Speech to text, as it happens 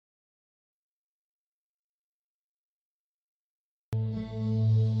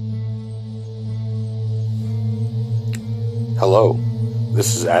Hello,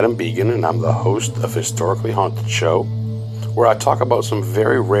 this is Adam Began, and I'm the host of Historically Haunted Show, where I talk about some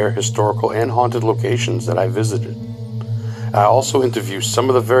very rare historical and haunted locations that I visited. I also interview some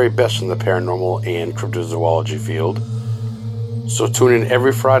of the very best in the paranormal and cryptozoology field. So tune in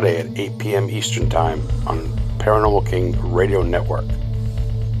every Friday at 8 p.m. Eastern Time on Paranormal King Radio Network.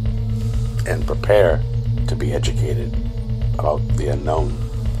 And prepare to be educated about the unknown.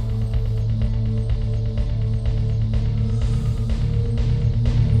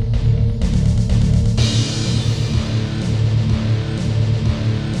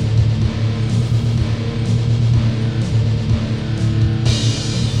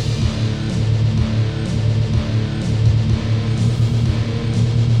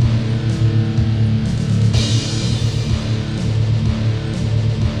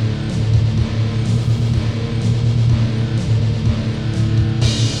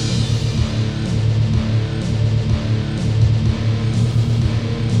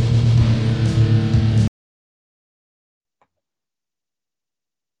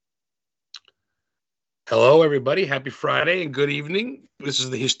 Hello, everybody. Happy Friday and good evening. This is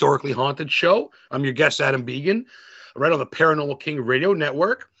the Historically Haunted Show. I'm your guest, Adam Began, right on the Paranormal King Radio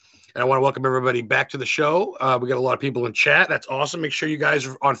Network. And I want to welcome everybody back to the show. We got a lot of people in chat. That's awesome. Make sure you guys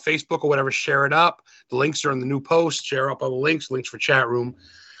are on Facebook or whatever, share it up. The links are in the new post. Share up all the links for chat room.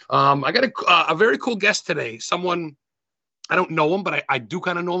 I got a very cool guest today. Someone, I don't know him, but I do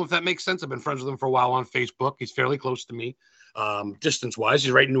kind of know him, if that makes sense. I've been friends with him for a while on Facebook. He's fairly close to me. Distance-wise,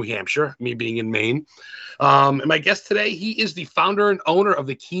 he's right in New Hampshire, me being in Maine. And my guest today, he is the founder and owner of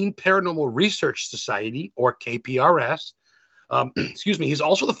the Keene Paranormal Research Society, or KPRS. Excuse me. He's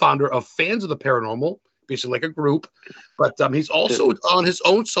also the founder of Fans of the Paranormal, basically like a group. But he's also on his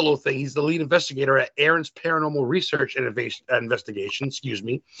own solo thing. He's the lead investigator at Aaron's Paranormal Research Investigation,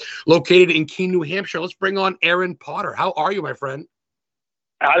 located in Keene, New Hampshire. Let's bring on Aaron Potter. How are you, my friend?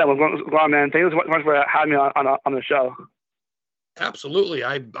 Adam, what's going on, man? Thank you so much for having me on the show. Absolutely.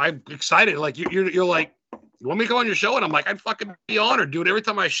 I'm excited. Like you're like, you want me to go on your show? And I'm like, I'd fucking be honored, dude. Every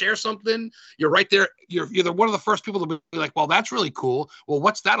time I share something, you're right there. You're one of the first people to be like, well, that's really cool. Well,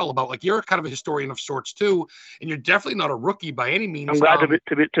 what's that all about? Like, you're kind of a historian of sorts too, and you're definitely not a rookie by any means. I'm glad to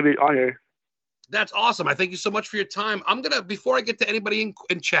be on here. That's awesome. I thank you so much for your time. Before I get to anybody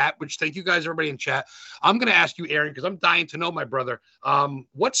in chat, which thank you guys, everybody in chat, I'm going to ask you, Aaron, because I'm dying to know, my brother,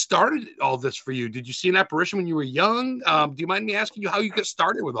 what started all this for you? Did you see an apparition when you were young? Do you mind me asking you how you got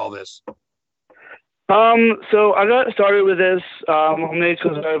started with all this? So I got started with this only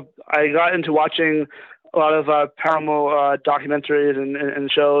because I got into watching a lot of paranormal documentaries and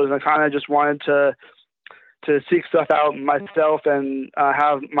shows, and I kind of just wanted to seek stuff out myself and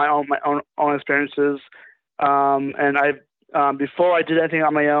have my own experiences. And I before I did anything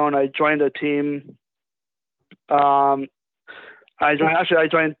on my own, I joined a team. I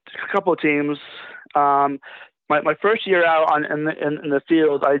joined a couple of teams. My first year out in the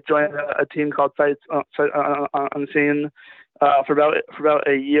field, I joined a team called Sights Unseen for about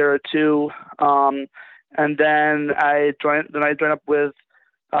a year or two, and then I joined up with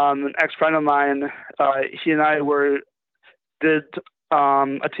an ex-friend of mine. He and I did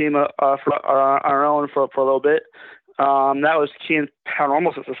a team for our own for a little bit. That was Keene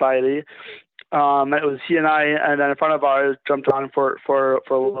Paranormal Society. It was he and I, and then a friend of ours jumped on for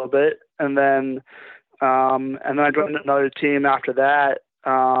a little bit, and then I joined another team after that.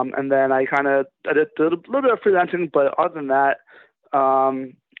 And then I did a little bit of freelancing, but other than that,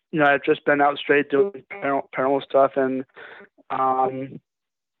 I've just been out straight doing paranormal stuff. And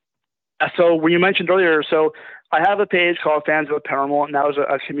so when you mentioned earlier, so I have a page called Fans of the Paranormal, and that was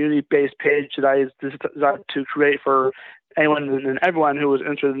a community-based page that I decided to create for anyone and everyone who was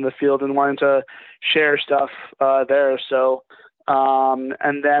interested in the field and wanted to share stuff there. So,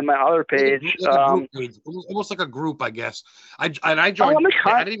 and then my other page, almost like a group, I guess. I joined. I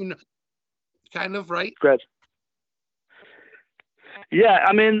didn't even know, kind of, right? Good. Yeah,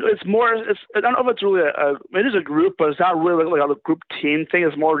 I mean, I don't know if it's really it is a group, but it's not really like a group team thing.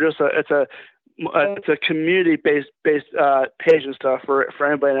 It's more just it's a community-based page and stuff for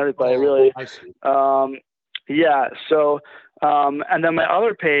anybody and everybody, really. I see. Yeah, so, and then my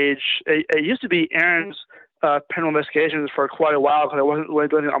other page, it used to be Aaron's Paranormal Investigations for quite a while because I wasn't really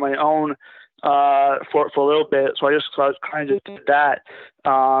doing it on my own for a little bit, so I kind of just did that,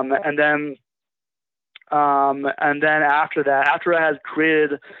 and then after that, after I had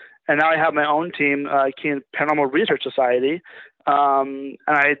created, and now I have my own team, Keene Paranormal Research Society, and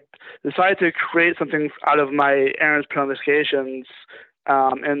I decided to create something out of my Aaron's Paranormal Investigations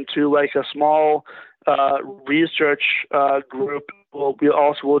into like a small research group. We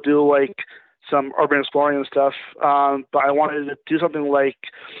also will do like some urban exploring and stuff. But I wanted to do something like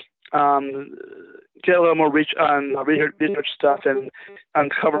get a little more reach on research stuff and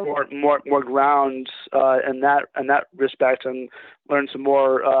uncover more ground in that respect, and learn some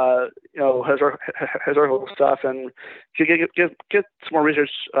more historical stuff, and get some more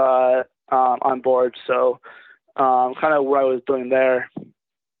research on board. So kind of what I was doing there.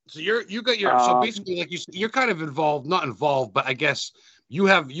 So so basically, like you're kind of involved, not involved, but I guess you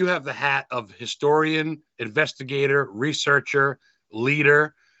have the hat of historian, investigator, researcher,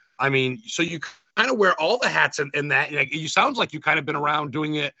 leader. I mean, so you kind of wear all the hats in that. Like, you sounds like you kind of been around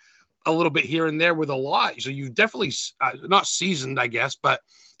doing it a little bit here and there with a lot. So you've definitely not seasoned, I guess, but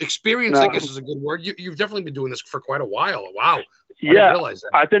experienced, I guess is a good word. You've definitely been doing this for quite a while. Wow. I didn't realize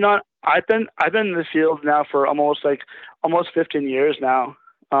that. I've been in the field now for almost 15 years now.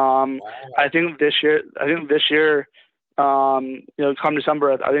 Wow. I think this year, come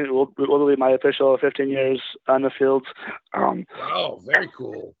December, I think it will be my official 15 years on the field. Wow, very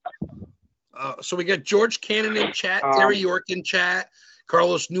cool. So we got George Cannon in chat, Terry York in chat,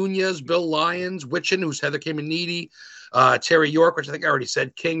 Carlos Nunez, Bill Lyons, Witchin, who's Heather Caminiti, Terry York, which I think I already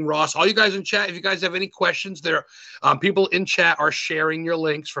said, King Ross. All you guys in chat, if you guys have any questions, there, people in chat are sharing your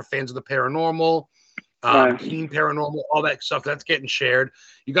links for fans of the paranormal. Keene Paranormal, all that stuff that's getting shared.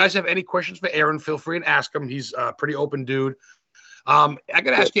 You guys have any questions for Aaron? Feel free and ask him. He's a pretty open dude. I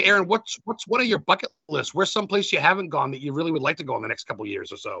gotta ask you, Aaron, what's one of your bucket lists? Where's some place you haven't gone that you really would like to go in the next couple of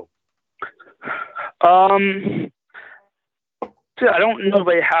years or so? I don't know if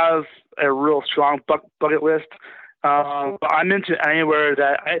they have a real strong bucket list, but I'm into anywhere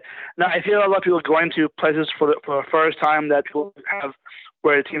that I feel a lot of people going to places for the first time that people have,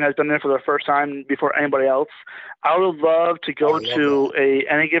 where a team has been there for the first time before anybody else. I would love to go to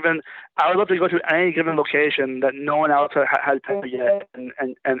any given location that no one else has been yet,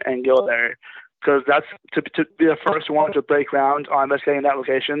 and go there, because that's to be the first one to break ground on investigating that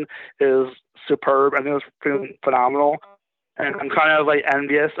location is superb. I think it's phenomenal, and I'm kind of like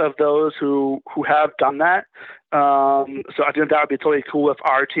envious of those who have done that. So I think that would be totally cool if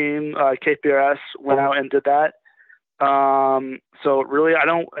our team, KPRS, went out and did that. So really,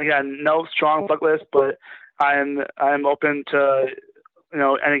 no strong bucket list, but I'm open to,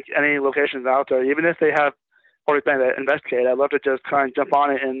 any locations out there, even if they have already been investigated. I'd love to just kind of jump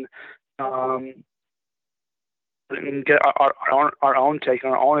on it and get our own take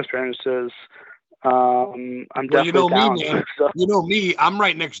on our own experiences. I'm definitely down. Me, man. So. You know me, I'm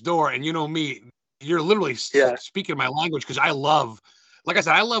right next door, and you know me, you're literally speaking my language, because like I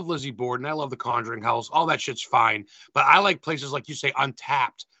said, I love Lizzie Borden. I love the Conjuring House. All that shit's fine. But I like places, like you say,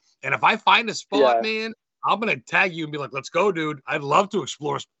 untapped. And if I find a spot, man, I'm going to tag you and be like, let's go, dude. I'd love to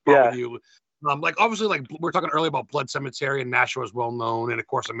explore a spot with you. Like, obviously, like we were talking earlier about Blood Cemetery, and Nashua is well known. And, of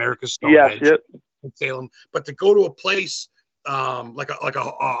course, America's Stonehenge in Salem. But to go to a place like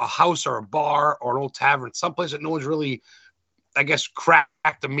a house or a bar or an old tavern, someplace that no one's really, I guess, cracked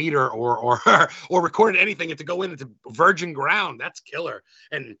the meter or recorded anything, and to go into virgin ground, that's killer.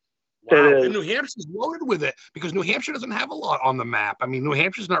 And wow, and New Hampshire's loaded with it, because New Hampshire doesn't have a lot on the map. I mean, New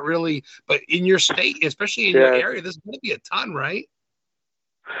Hampshire's not really, but in your state, especially in your area, there's going to be a ton, right?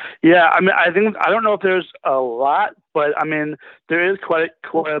 Yeah, I mean, I don't know if there's a lot, but I mean, there is quite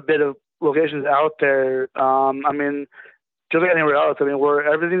a bit of locations out there. I mean, just like anywhere else, I mean, where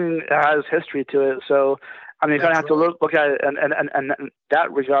everything has history to it. So, I mean, you kind of have to look at it in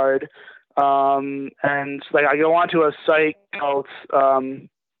that regard. And like, I go onto a site called,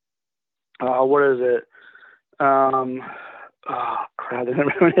 what is it? Oh crap, I don't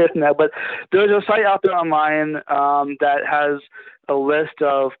remember it now. But there's a site out there online that has a list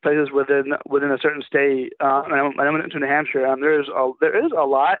of places within a certain state. And I went into New Hampshire, and there is a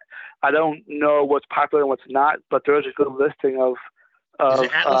lot. I don't know what's popular and what's not, but there is a good listing of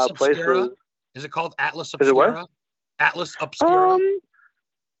places. Is it called Atlas Obscura? Is it what? Atlas Obscura.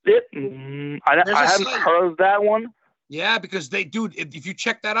 I haven't heard of that one. Yeah, because if you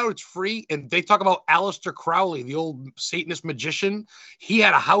check that out, it's free. And they talk about Aleister Crowley, the old Satanist magician. He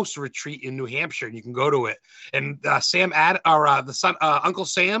had a house retreat in New Hampshire, and you can go to it. And Uncle Sam,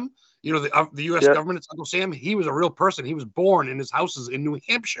 the U.S. government's Uncle Sam, he was a real person. He was born in his houses in New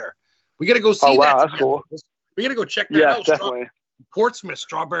Hampshire. We got to go see that. Oh, wow, that's cool. We got to go check that out. Definitely. Portsmouth,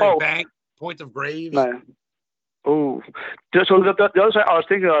 Strawberry Bank, Point of Graves. Man. Oh, so the other side I was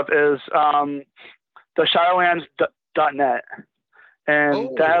thinking of is the Shadowlands.net,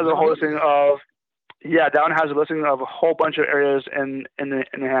 and that has a whole listing of that one has a listing of a whole bunch of areas in New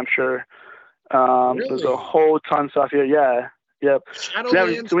Hampshire. Really? There's a whole ton of stuff here. Yeah, yep. So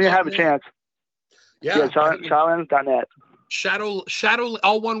when you have a chance, Shadowlands.net. Shadow,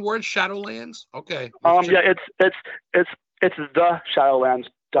 all one word, Shadowlands. Okay. Yeah, it's the Shadowlands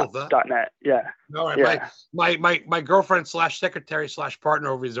 .net. Yeah. All right. Yeah. My girlfriend / secretary / partner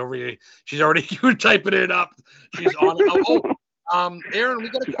over here. She's already typing it up. She's on it. Aaron, we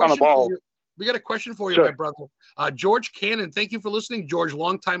got a question for you. We got a question for you, sure, my brother. George Cannon, thank you for listening, George,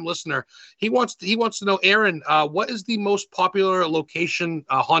 longtime listener. He wants to know, Aaron, what is the most popular location,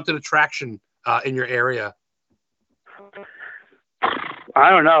 haunted attraction in your area? I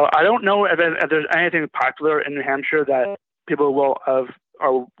don't know. I don't know if there's anything popular in New Hampshire that people will have,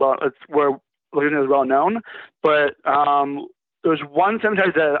 or where location is well known. But there's one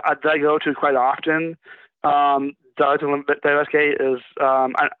cemetery that I go to quite often. The investigate is I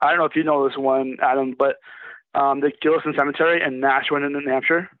don't know if you know this one, Adam, but the Gilson Cemetery in Nashua, New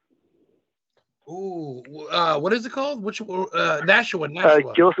Hampshire. Ooh, what is it called? Which Nashua?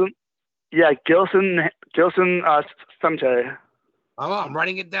 Gilson. Yeah, Gilson Cemetery. Oh, I'm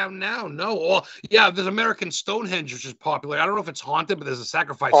writing it down now. No, well, yeah, there's American Stonehenge, which is popular. I don't know if it's haunted, but there's a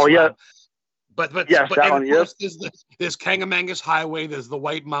sacrifice. Oh, yeah. But yes, but that one, yes. There's Kangamangas Highway, there's the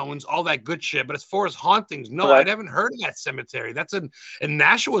White Mountains, all that good shit. But as far as hauntings, no, I haven't heard of that cemetery. That's and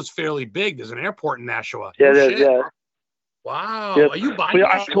Nashua is fairly big. There's an airport in Nashua. Yeah, there's, yeah. Wow. Yeah. Are you buying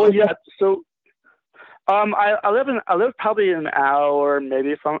Nashua? Yeah. So, I live probably an hour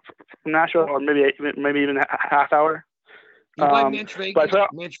maybe from Nashua, or maybe even a half hour. You buy Manch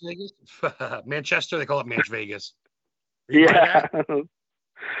Vegas? Manchester, they call it Manch Vegas. Yeah.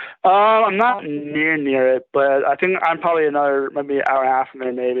 I'm not near it, but I think I'm probably another maybe hour and a half from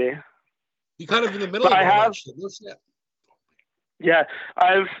there, maybe. You kind of in the middle of Yeah,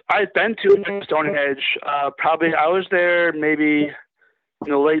 I've been to Stonehenge. Probably I was there maybe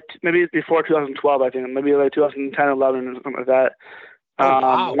maybe before 2012, I think, maybe like 2010, 11, or something like that.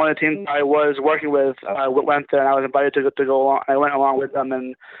 Wow. One of the teams I was working with went there, and I was invited to go along. I went along with them,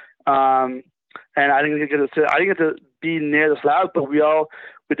 and I didn't get to be near the slab, but we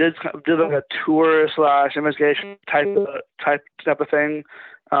did like a tour / investigation type of thing.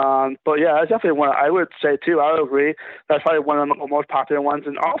 But yeah, that's definitely one I would say too. I would agree. That's probably one of the most popular ones.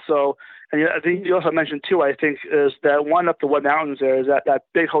 And also, and I think you also mentioned too, I think, is that one up the White Mountains there is that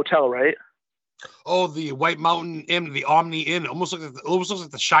big hotel, right? Oh, the White Mountain Inn, the Omni Inn, almost looks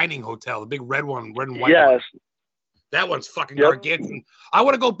like the Shining Hotel, the big red and white one. Yes. That one's fucking gargantuan. I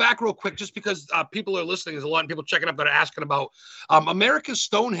want to go back real quick just because people are listening. There's a lot of people checking up that are asking about America's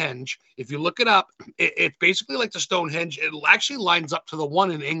Stonehenge. If you look it up, it's basically like the Stonehenge. It actually lines up to the one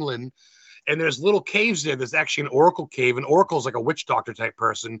in England. And there's little caves there. There's actually an oracle cave. And oracle's like a witch doctor type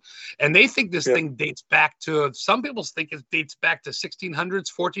person. And they think this thing dates back to, some people think it dates back to 1600s,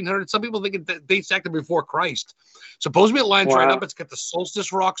 1400s. Some people think it dates back to before Christ. Supposedly it lines right up. It's got the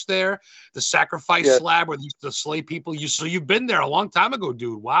solstice rocks there, the sacrifice slab where they used to slay people. So you've been there a long time ago,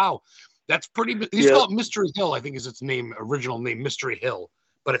 dude. Wow. That's pretty, he's called Mystery Hill, I think is its name, original name, Mystery Hill.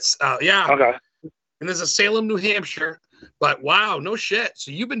 But it's, Okay. And there's a Salem, New Hampshire. But wow, no shit.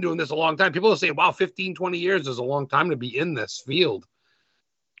 So you've been doing this a long time. People are saying, wow, 15, 20 years is a long time to be in this field.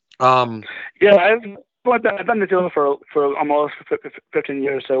 Yeah, I've been in the field for almost 15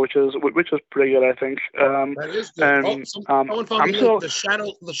 years, so which is pretty good, I think. That is good. And, someone found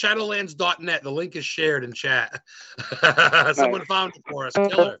the Shadowlands.net. The link is shared in chat. Someone found it for us.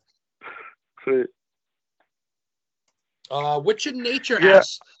 Killer. Sweet. Witch in Nature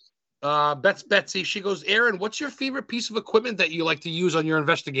asks, Betsy, she goes, Aaron, what's your favorite piece of equipment that you like to use on your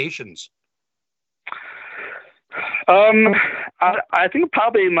investigations? I think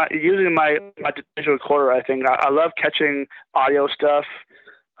probably using my digital recorder. I think I love catching audio stuff,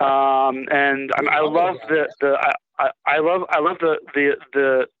 and I love I love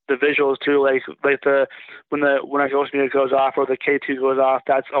the visuals too. Like when our ghost meter goes off or the K2 goes off.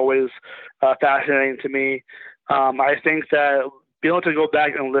 That's always fascinating to me. I think that being able to go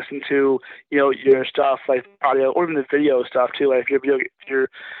back and listen to, your stuff, like audio or even the video stuff too. Like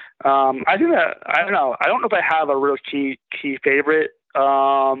I think that, I don't know. I don't know if I have a real key favorite.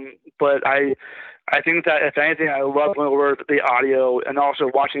 But I think that if anything, I love going over the audio and also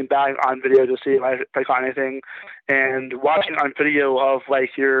watching back on video to see if I caught anything, and watching on video of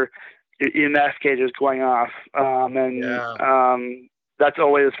like your EMF gauges going off. That's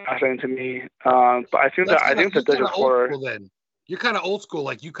always fascinating to me. But I think that there's horror. You're kind of old school.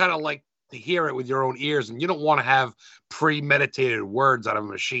 Like you kind of like to hear it with your own ears, and you don't want to have premeditated words out of a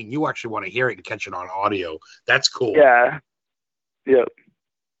machine. You actually want to hear it and catch it on audio. That's cool. Yeah. Yep.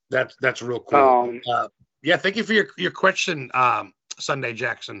 That's real cool. Thank you for your question, Sunday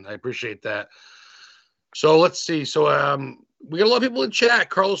Jackson. I appreciate that. So let's see. So We got a lot of people in chat.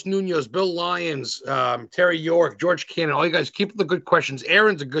 Carlos Nunez, Bill Lyons, Terry York, George Cannon. All you guys keep the good questions.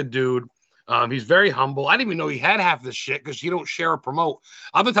 Aaron's a good dude. He's very humble. I didn't even know he had half this shit because you don't share or promote.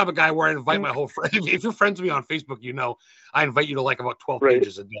 I'm the type of guy where I invite my whole friend. If you're friends with me on Facebook, you know I invite you to like about 12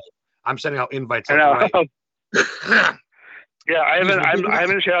 pages a day. I'm sending out invites left and right. Yeah, I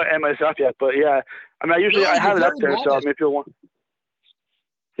haven't shared out any myself yet, but yeah, I mean, I have it up there, so maybe you'll want.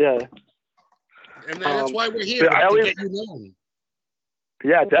 Yeah. And that's why we're here to get you known.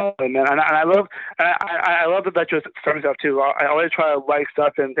 Yeah, definitely, man. And I love that you're starting stuff too. I always try to like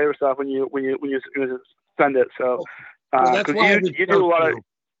stuff and favorite stuff when you send it. So that's why you do a lot of.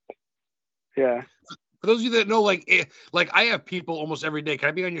 Yeah. For those of you that know, like I have people almost every day. Can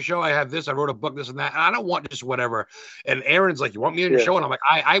I be on your show? I have this. I wrote a book, this and that. And I don't want just whatever. And Aaron's like, you want me on your show? And I'm like,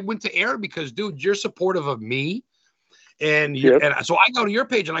 I went to Aaron because, dude, you're supportive of me. And and so I go to your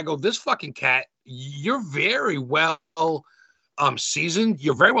page and I go, this fucking cat, you're very well seasoned.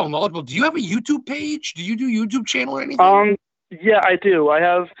 You're very well knowledgeable. Do you have a YouTube page? Do you do YouTube channel or anything? Yeah, I do. I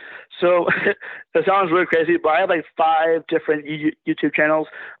have. So it sounds really crazy, but I have like 5 different YouTube channels.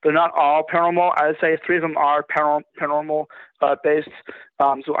 They're not all paranormal. I'd say 3 of them are paranormal based.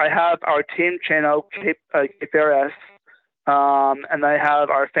 So I have our team channel, KPRS, and I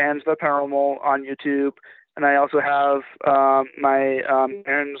have our Fans of the Paranormal on YouTube, and I also have my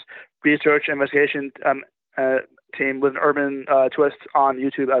Aaron's Research Investigation team with an urban twist on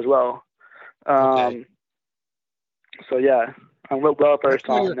YouTube as well. So yeah. I'm well versed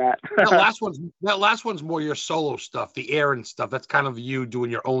on that. that last one's more your solo stuff, the Aaron stuff. That's kind of you doing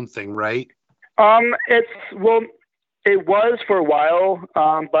your own thing, right? It was for a while,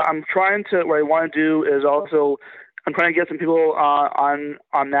 but I'm trying to. What I want to do is also, I'm trying to get some people on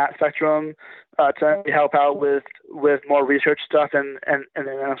that spectrum to help out with more research stuff and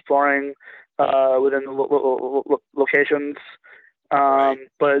exploring within the locations.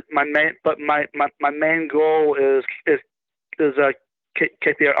 But my main goal is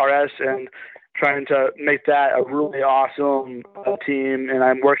KPRS and trying to make that a really awesome team. And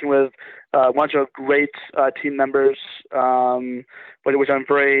I'm working with a bunch of great team members, which I'm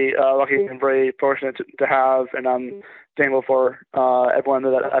very lucky and very fortunate to have. And I'm thankful for everyone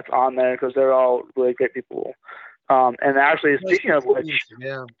that's on there because they're all really great people. And actually, speaking of which,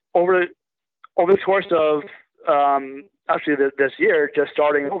 over the course of actually this year, just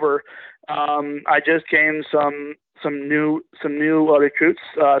starting over, I just gained some new recruits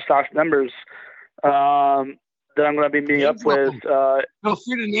 / members that I'm going to be meeting up with. Feel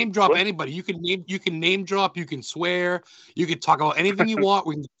free to name drop anybody. You can name drop. You can swear. You can talk about anything you want.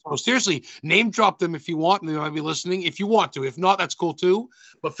 Seriously, name drop them if you want. They might be listening if you want to. If not, that's cool too.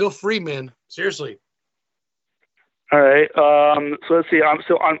 But feel free, man. Seriously. All right. So let's see.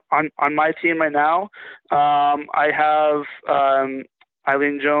 So on my team right now, I have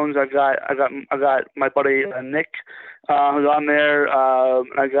Eileen Jones. I got my buddy Nick who's on there.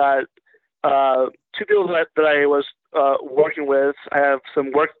 I got 2 people that I was working with. I have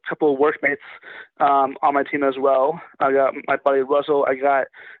couple of workmates on my team as well. I got my buddy Russell. I got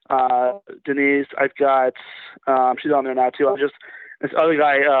Denise. I've got she's on there now too. This other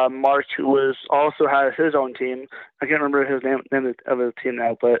guy, Mark, who also has his own team. I can't remember his name of his team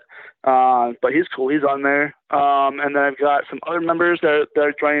now, but he's cool. He's on there. And then I've got some other members that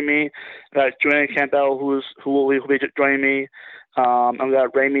are joining me. I got Joanna Campbell, who will be joining me. I've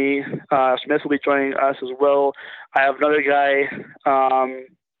got Raimi Smith will be joining us as well. I have another guy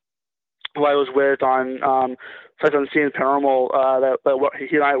who I was with on Sight Unseen Paranormal. That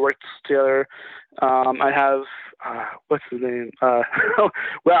he and I worked together. I have what's his name? Well,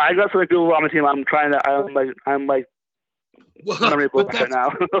 I got so many people on my team. I'm like memory book right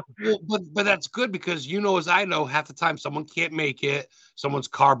now. but that's good because as I know, half the time someone can't make it, someone's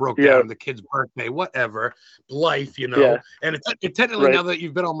car broke down, the kid's birthday, whatever, life, And it technically now that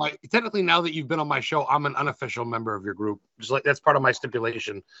you've been on my show, I'm an unofficial member of your group. Just like that's part of my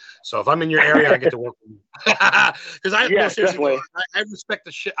stipulation. So if I'm in your area, I get to work with you. Because I respect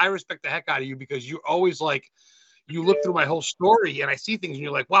the shit. I respect the heck out of you because you're always like. You look through my whole story and I see things and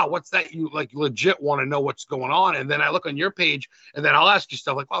you're like, wow, what's that? You like legit want to know what's going on. And then I look on your page and then I'll ask you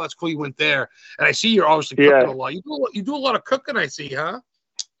stuff like, wow, that's cool. You went there. And I see you're obviously cooking a lot. You do a lot of cooking, I see, huh?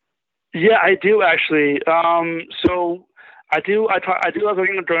 Yeah, I do actually. So I do love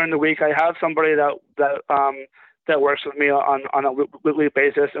cooking during the week. I have somebody that works with me on a weekly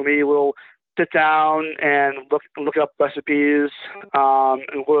basis, and we will sit down and look up recipes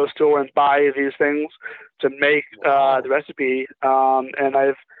and go to the store and buy these things to make the recipe. And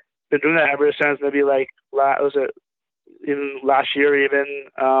I've been doing that ever since maybe even last year, even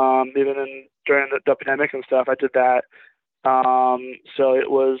during the pandemic and stuff. I did that.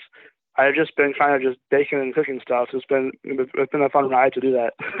 So I've just been kind of just baking and cooking stuff. So it's been a fun ride to do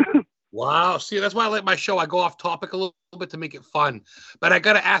that. Wow. See, that's why I like my show. I go off topic a little bit to make it fun. But I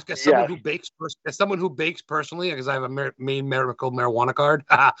got to ask, as someone who bakes personally, because I have a Maine medical marijuana card,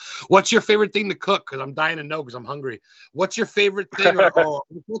 what's your favorite thing to cook? Because I'm dying to know because I'm hungry. What's your favorite thing or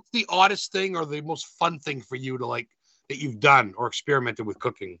what's the oddest thing or the most fun thing for you to like that you've done or experimented with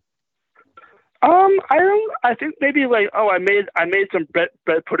cooking? I think maybe like, I made some bread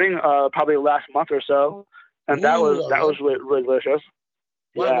pudding, probably last month or so. And that was really delicious.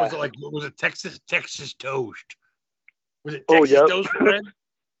 What was it like? Was it Texas toast? Was it Texas toast bread?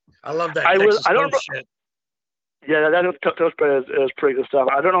 I love that Texas toast shit. Yeah, that toast bread is pretty good stuff.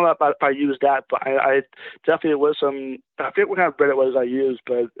 I don't know if I used that, but I definitely was some. I forget what kind of bread it was I used,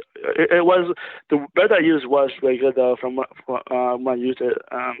 but it was the bread I used was really good though from when I used it,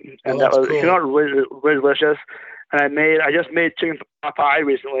 and that was cool. It came out really, really delicious. And I just made chicken pot pie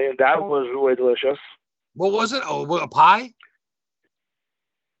recently, and that was really delicious. What was it? Oh, a pie?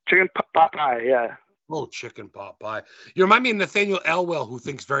 Chicken pot pie, yeah. Oh, chicken pot pie. You remind me of Nathaniel Elwell, who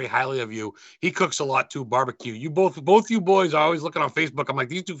thinks very highly of you. He cooks a lot too, barbecue. You both you boys are always looking on Facebook. I'm like,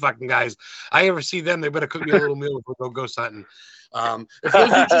 these two fucking guys. I ever see them, they better cook me a little meal before we go hunting.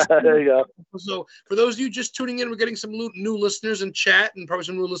 There you go. So for those of you just tuning in, we're getting some new listeners in chat and probably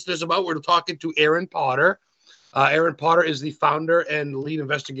some new listeners about. We're talking to Aaron Potter. Aaron Potter is the founder and lead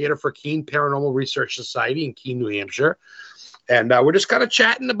investigator for Keene Paranormal Research Society in Keene, New Hampshire. And we're just kind of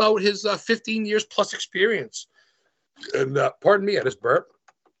chatting about his 15 years plus experience. And pardon me, I just burped.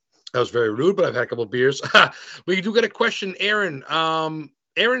 That was very rude, but I've had a couple of beers. We do get a question, Aaron.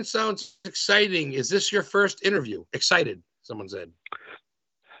 Aaron sounds exciting. Is this your first interview? Excited, someone said.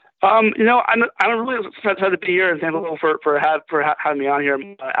 I'm really excited to be here, and thankful for having me on here,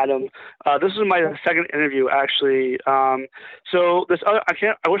 Adam. This is my second interview, actually. So this other,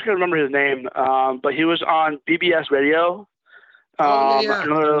 I wish I could remember his name, but he was on BBS Radio. I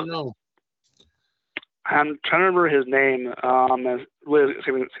I'm trying to remember his name. It's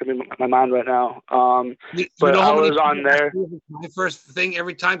gonna be my mind right now. But I was on there. My first thing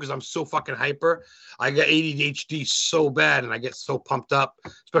every time, because I'm so fucking hyper. I got ADHD so bad, and I get so pumped up,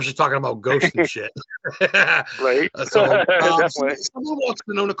 especially talking about ghosts and shit. Right. Definitely. Someone wants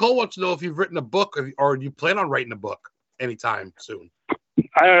to know. Nicole wants to know if you've written a book, or do you plan on writing a book anytime soon?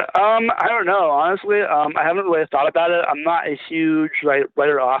 I don't know. Honestly, I haven't really thought about it. I'm not a huge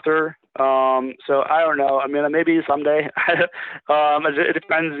writer author. So I don't know. I mean, maybe someday. It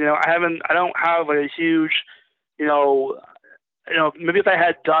depends. I don't have like a huge, maybe if I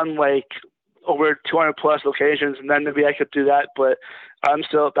had done like over 200 plus locations, and then maybe I could do that. But I'm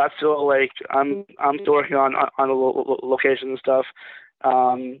still like I'm still working on the location and stuff.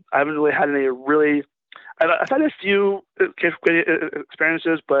 I haven't really had any really. I've had a few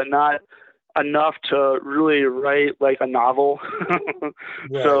experiences, but not enough to really write like a novel.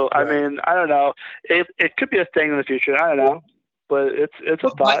 Right. I mean, I don't know. It could be a thing in the future. I don't know, but it's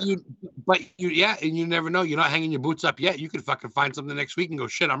a thought. And you never know. You're not hanging your boots up yet. You could fucking find something next week and go,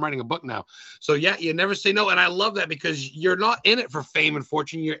 shit, I'm writing a book now. So yeah, you never say no. And I love that because you're not in it for fame and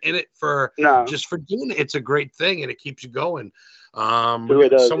fortune. You're in it just for doing it. It's a great thing and it keeps you going.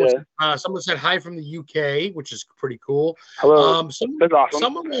 Someone said hi from the UK, which is pretty cool. Hello. That's awesome.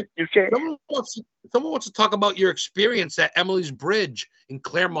 Someone wants to talk about your experience at Emily's Bridge in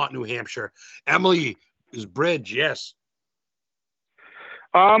Claremont, New Hampshire. Emily's Bridge, yes.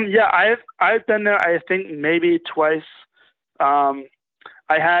 I've been there. I think maybe twice. I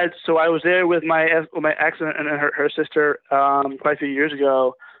was there with my ex and her sister quite a few years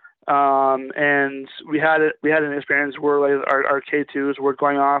ago. And we had an experience where like our K2s were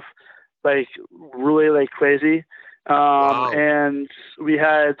going off like really like crazy. Wow. And we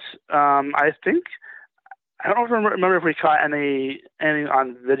had I think I don't remember if we caught any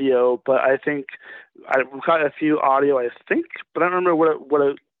on video, but I think we caught a few audio. I think, but I don't remember what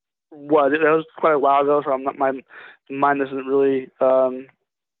it was. It was quite a while ago, so my mind isn't really. I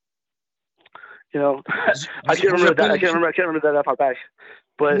can't remember that. I can't remember that far back.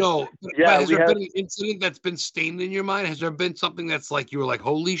 But no, has there been an incident that's been stained in your mind? Has there been something that's like you were like,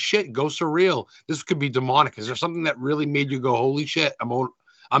 holy shit, ghosts are real? This could be demonic. Is there something that really made you go, holy shit,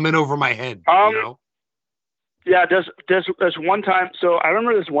 I'm in over my head? Yeah, there's one time. So I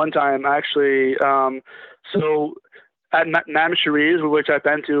remember this one time actually. So at Madame Cherie's, which I've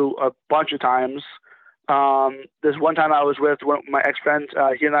been to a bunch of times. This one time I was with one of my ex-friends.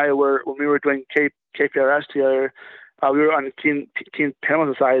 He and I when we were doing KPRS together. We were on the Keene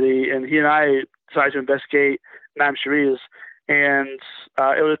Paranormal Society, and he and I decided to investigate Madame Cherie's. and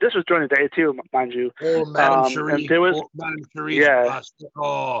this was during the day too, mind you. Oh, Madame Cherie. And there was Madame Cherie's. yeah.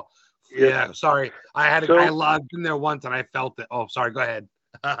 Oh, yeah. Sorry, I been there once and I felt it. Oh, sorry. Go ahead.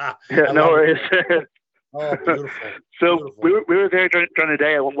 Yeah, no worries. Oh, beautiful. So beautiful. we were there during the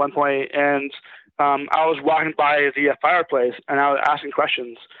day at one point, and I was walking by the fireplace, and I was asking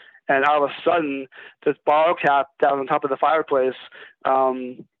questions, and all of a sudden, this bottle cap that was on top of the fireplace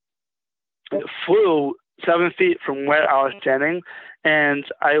it flew 7 feet from where I was standing, and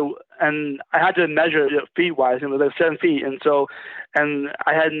I had to measure it feet wise, and it was like 7 feet, and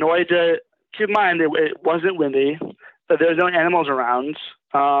I had no idea. Keep in mind, it wasn't windy, but there was no animals around,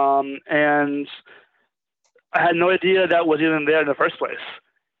 and I had no idea that was even there in the first place.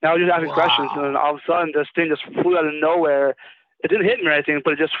 And I was just asking questions, and then all of a sudden, this thing just flew out of nowhere. It didn't hit me or anything,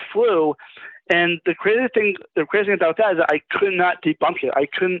 but it just flew. And the crazy thing about that is that I could not debunk it. I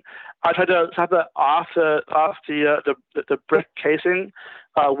tried to stop it off the brick casing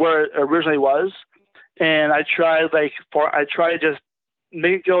where it originally was, and I tried just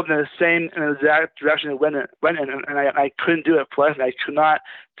make it go in the exact direction it went in, and I couldn't do it. Plus, I could not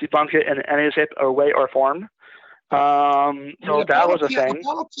debunk it in any shape or way or form. So that was a thing. The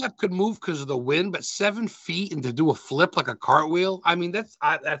bottle cap could move because of the wind, but 7 feet and to do a flip like a cartwheel. I mean, that's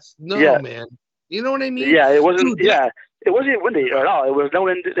man. You know what I mean? Yeah, it wasn't. Dude, it wasn't windy at all. It was no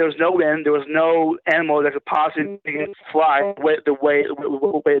wind. There was no wind. There was no animal that could possibly fly the way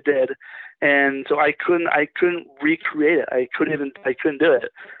it did, and so I couldn't recreate it. I couldn't do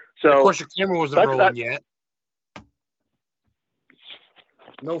it. So of course, your camera wasn't rolling yet.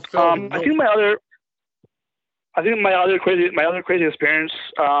 No film. I think my other crazy experience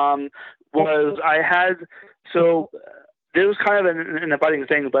was I had this was kind of an abiding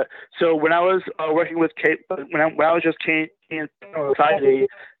thing, but so when I was working with Kate, when I was just Keene Paranormal Society,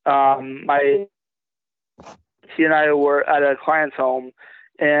 he and I were at a client's home,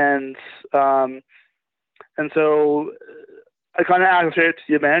 and so I kind of asked her to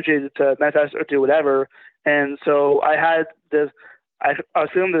use my energy to manifest or do whatever, and so I had this. I was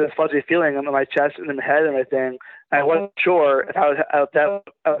feeling this fuzzy feeling in my chest and in my head and everything. And I wasn't sure if I was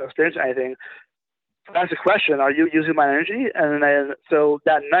experiencing anything. That's the question. Are you using my energy? And then so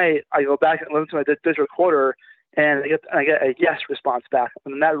that night I go back and listen to my digital recorder, and I get a yes response back,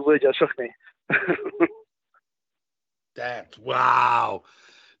 and that really just shook me. Wow.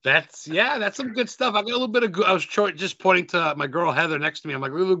 That's some good stuff. I got a little bit of. I was just pointing to my girl Heather next to me. I'm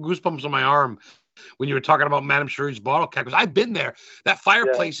like, little goosebumps on my arm when you were talking about Madame Cherie's bottle cap. Because I've been there. That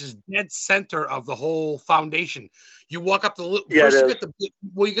fireplace is dead center of the whole foundation. You walk up the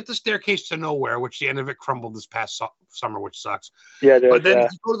you get the staircase to nowhere, which the end of it crumbled this past summer, which sucks. Yeah, but then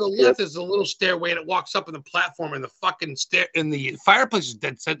if you go to the left, there's a little stairway, and it walks up in the platform, and the fucking the fireplace is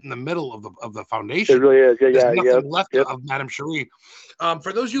dead center in the middle of the foundation. It really is. There's nothing left of Madame Cherie.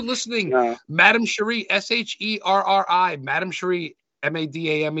 For those of you listening, Madame Cherie, SHERRI, Madame Cherie,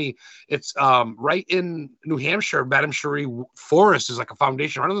 MADAME. It's right in New Hampshire. Madame Cherie Forest is like a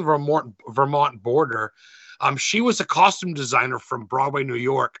foundation right on the Vermont border. She was a costume designer from Broadway, New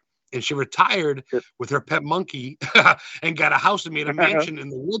York, and she retired with her pet monkey and got a house and made a mansion in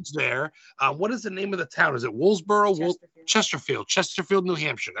the woods there. What is the name of the town? Is it Woolsboro? Chesterfield, New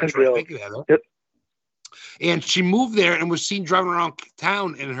Hampshire. That's right. Thank you, Heather. Yep. And she moved there and was seen driving around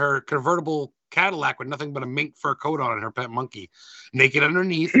town in her convertible Cadillac with nothing but a mink fur coat on and her pet monkey, naked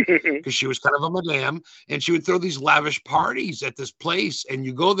underneath, because she was kind of a madame, and she would throw these lavish parties at this place. And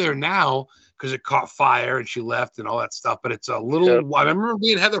you go there now because it caught fire and she left and all that stuff. But it's a little. I remember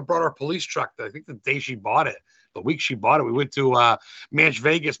me and Heather brought our police truck. I think the day she bought it, the week she bought it, we went to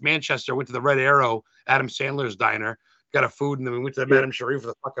Manchester. Went to the Red Arrow, Adam Sandler's diner. Got a food, and then we went to the Madame Cherie for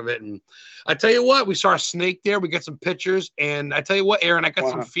the fuck of it. And I tell you what, we saw a snake there. We got some pictures, and I tell you what, Aaron, I got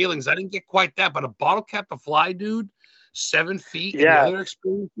some feelings. I didn't get quite that, but a bottle cap to fly, dude, 7 feet. And the other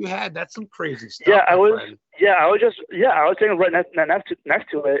experience you had, that's some crazy stuff. I was sitting right next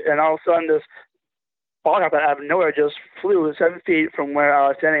to it, and all of a sudden this bottle cap out of nowhere just flew 7 feet from where I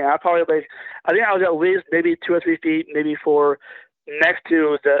was standing. I think I was at least maybe 2 or 3 feet, maybe 4 next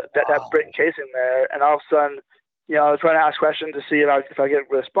to that brick casing there, and all of a sudden. I was trying to ask questions to see if I get a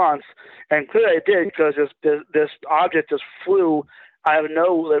response, and clearly I did, because this object just flew out of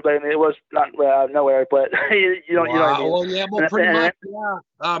nowhere. I mean, it was not out of nowhere, but you know what I mean. Well, yeah, pretty much.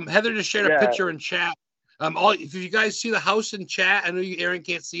 Yeah. Heather just shared a picture in chat. If you guys see the house in chat, I know Aaron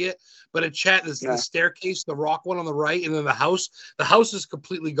can't see it, but in chat there's the staircase, the rock one on the right, and then the house. The house is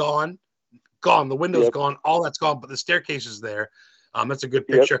completely gone. The window's gone. All that's gone, but the staircase is there. That's a good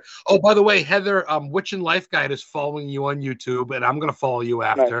picture. Yep. Oh, by the way, Heather, Witch and Life Guide is following you on YouTube, and I'm going to follow you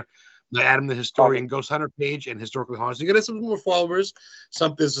after. the Adam the Historian Ghost Hunter page and Historically Haunted. So you get some more followers.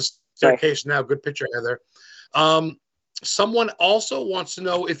 There's a staircase now. Good picture, Heather. Someone also wants to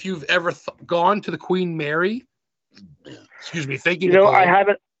know if you've ever gone to the Queen Mary. Excuse me. Thank you. You know, I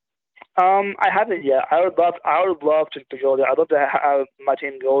haven't. I haven't yet. I would love to go there. I'd love to have my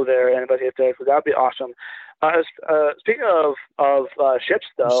team go there and investigate there, because that'd be awesome. Speaking of ships,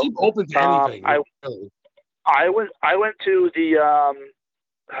 though, you seem open to anything. I went to the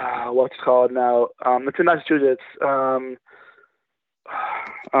what's it called now? It's in Massachusetts. The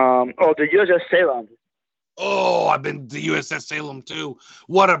USS Salem. Oh, I've been to USS Salem too.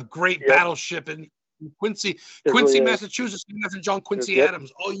 What a great battleship in Quincy, really Massachusetts. That's John Quincy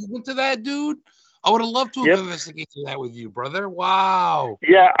Adams. Oh, you went to that, dude? I would have loved to have investigated that with you, brother. Wow.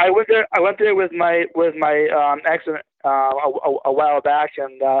 Yeah, I went there. I went there with my ex a while back,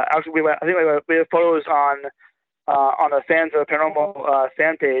 and actually we went. I think we have photos on the Fans of Paranormal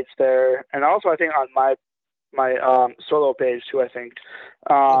fan page there, and also I think on my solo page too, I think.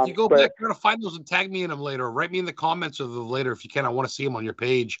 If you go back, try to find those and tag me in them later. Write me in the comments of them later if you can. I want to see them on your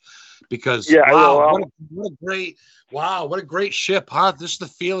page, because what a great ship, huh? This is the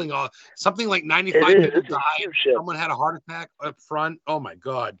feeling. Something like 95 people died. Someone had a heart attack up front. Oh my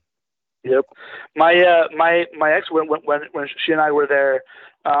God. Yep. My ex, when she and I were there,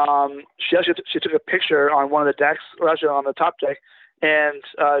 she took a picture on one of the decks, or actually on the top deck, and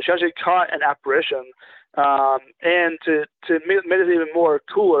she actually caught an apparition. And to make it even more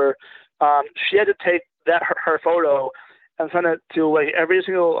cooler, she had to take her photo and send it to like every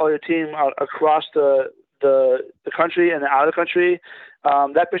single other team across the country and out of the country.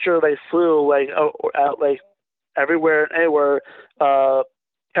 That picture flew out everywhere and anywhere,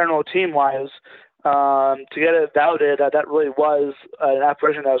 paranormal team wise, to get it validated that really was an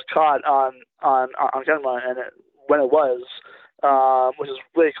apparition that was caught on camera, and when it was, which is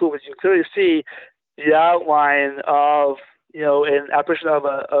really cool, because you can clearly see the outline of an apparition of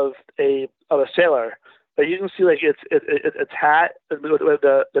a sailor, but you can see its hat,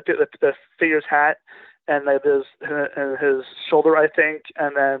 the figure's hat, and his shoulder, I think,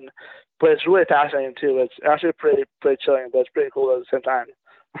 and then, but it's really fascinating too. It's actually pretty chilling, but it's pretty cool at the same time.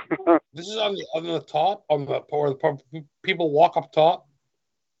 This is on the top, on the where the people walk up top,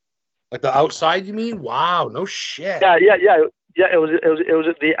 like the outside. You mean? Wow, no shit. Yeah. It was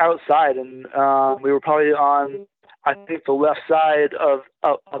at the outside, and we were probably on, I think, the left side of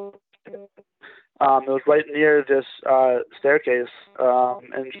it was right near this staircase,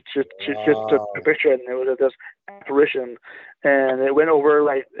 and she took a picture, and it was this apparition, and it went over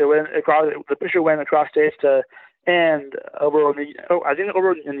the picture went across states and over I think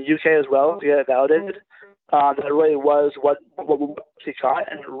over in the UK as well to get it validated. That it really was what she caught,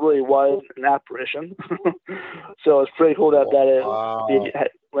 and it really was an apparition. So it's pretty cool that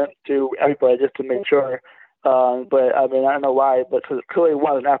it went to everybody just to make sure. But I mean, I don't know why, but it clearly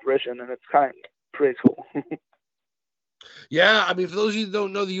was an apparition, and it's kind of pretty cool. Yeah, I mean, for those of you who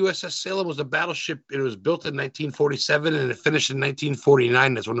don't know, the USS Salem was a battleship. It was built in 1947, and it finished in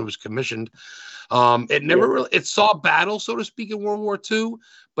 1949. That's when it was commissioned. It never really, it saw battle, so to speak, in World War II,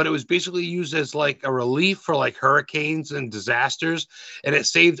 but it was basically used as like a relief for like hurricanes and disasters, and it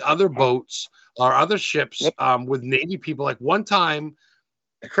saved other boats or other ships with Navy people. Like one time,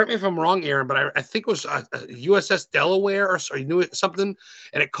 correct me if I'm wrong, Aaron, but I think it was USS Delaware or something,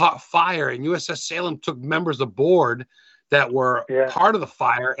 and it caught fire, and USS Salem took members aboard that were part of the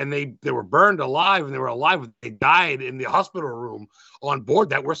fire, and they were burned alive, and they were alive. They died in the hospital room on board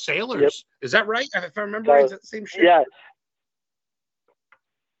that were sailors. Yep. Is that right? If I remember right, is that the same ship? Yeah.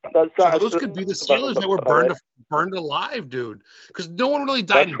 So those could be the sailors that were burned alive, dude. Because no one really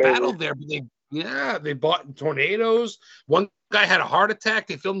died in battle there, but they bought tornadoes. One guy had a heart attack.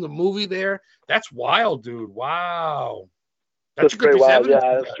 They filmed the movie there. That's wild, dude. Wow. That's a good piece of evidence.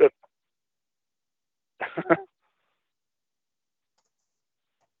 Yeah, that's true.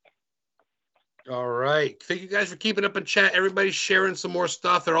 All right. Thank you guys for keeping up in chat. Everybody's sharing some more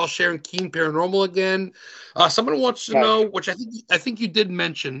stuff. They're all sharing Keene Paranormal again. Someone wants to know, which I think you did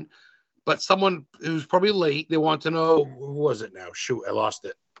mention, but someone who's probably late, they want to know, who was it now? Shoot, I lost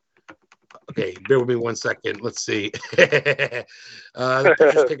it. Okay, bear with me 1 second. Let's see. The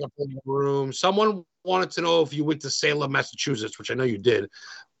pictures take up in the room. Someone wanted to know if you went to Salem, Massachusetts, which I know you did.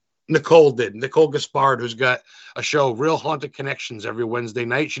 Nicole did. Nicole Gaspard, who's got a show, Real Haunted Connections, every Wednesday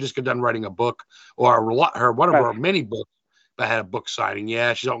night. She just got done writing a book, or one of her many books, but had a book signing.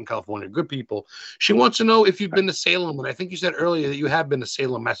 Yeah, she's out in California. Good people. She wants to know if you've been to Salem, and I think you said earlier that you have been to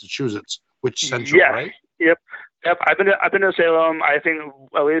Salem, Massachusetts, which Central, right? Yep. I've been to Salem. I think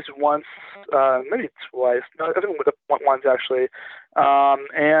at least once, maybe twice. No, I think once actually.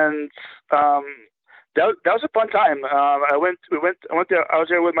 and that was a fun time. I went there. I was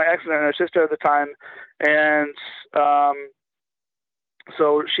there with my ex and her sister at the time, and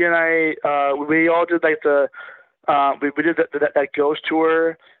so she and I we all did like we did that ghost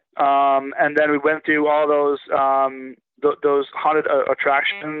tour, and then we went through all those haunted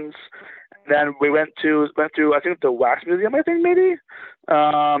attractions. Then we went through I think the wax museum, I think maybe.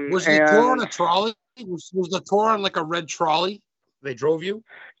 Was the tour on a trolley? Was the tour on like a red trolley? They drove you?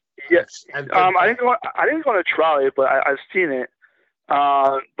 Yes. I didn't go on a trolley, but I've seen it.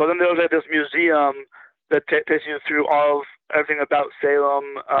 But then there was like this museum that takes you through everything about Salem.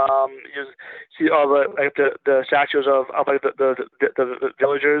 You see all the statues of like the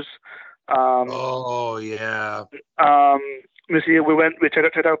villagers. Oh yeah. We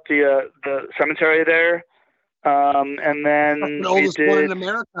checked out the cemetery there, and then the oldest one in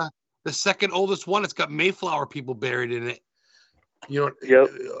America. The second oldest one. It's got Mayflower people buried in it. You know.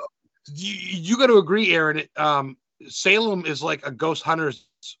 Yep. You got to agree, Aaron. Salem is like a ghost hunter's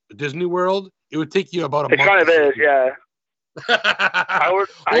Disney World. It would take you about a month. It kind of is, yeah. I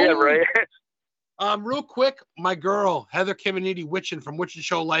am right. Real quick, my girl Heather Kiminiti Witchin from Witchin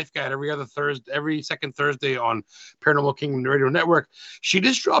Show Life Guide every second Thursday on Paranormal King Radio Network. She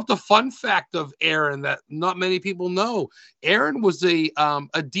just dropped a fun fact of Aaron that not many people know. Aaron was a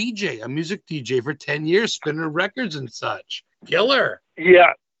DJ, a music DJ for 10 years, spinning records and such. Killer.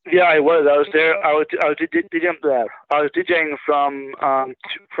 Yeah, I was. I was there. I was DJing from I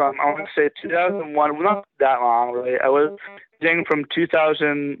want to say 2001. Well, not that long, really. I was DJing from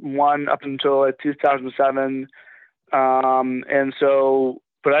 2001 up until like 2007. And so,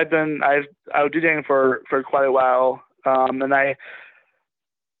 but I was DJing for quite a while.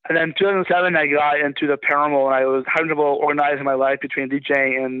 And then 2007, I got into the paranormal, and I was having trouble organizing my life between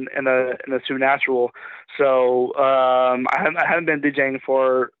DJing and the supernatural. So I haven't been DJing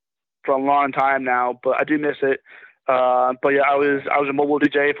for a long time now, but I do miss it. But yeah, I was a mobile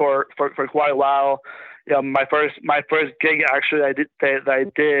DJ for quite a while. Yeah, my first gig actually I did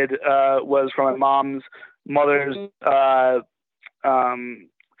was from my mother's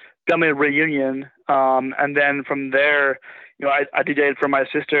family reunion, and then from there, I DJ'd for my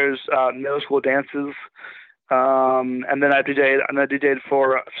sister's middle school dances, and then I DJ'd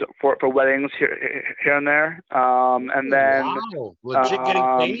for weddings here and there, and then wow, legit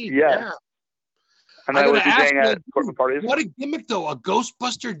getting paid. Yeah. And I was DJing at corporate parties. What a gimmick, though! A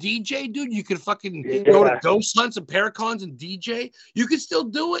Ghostbuster DJ, dude. You could fucking go to ghost hunts and paracons and DJ. You could still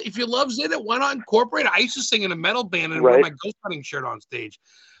do it if your love's in it. Why not incorporate it? I used to sing in a metal band and wear my ghost hunting shirt on stage.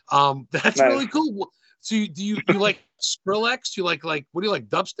 That's nice. Really cool. So do you like Skrillex? Do you like what do you like?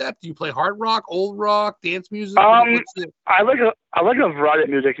 Dubstep? Do you play hard rock, old rock, dance music? I like a variety of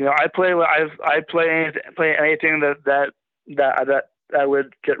music. I play anything that I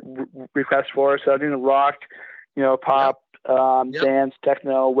would get requests for. So I think rock, pop, dance,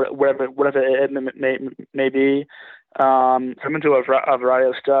 techno, whatever it may be. I'm into a variety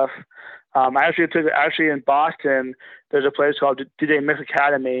of stuff. I actually in Boston, there's a place called DJ Mix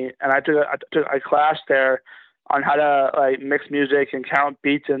Academy, and I took a class there on how to mix music and count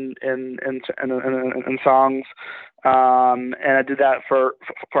beats in songs. And I did that for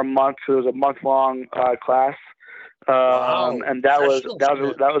a month. So it was a month-long class. Wow. And that was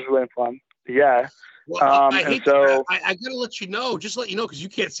really fun. Yeah. Well, I gotta let you know, because you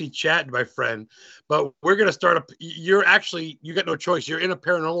can't see chat, my friend. But we're gonna start you got no choice. You're in a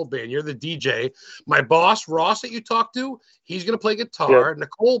paranormal band. You're the DJ. My boss Ross that you talk to, he's gonna play guitar. Yeah.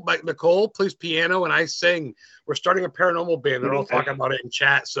 Nicole plays piano, and I sing. We're starting a paranormal band. They're all talking about it in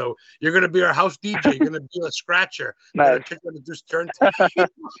chat. So you're gonna be our house DJ. You're gonna be a scratcher. Nice.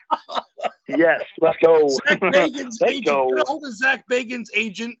 Yes, let's go. Zach Bagan's agent. Get a hold of Zach Bagan's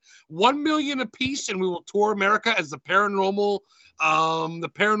agent. $1 million apiece, and we will tour America as the paranormal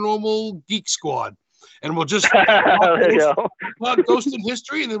Geek Squad, and we'll just talk Ghost in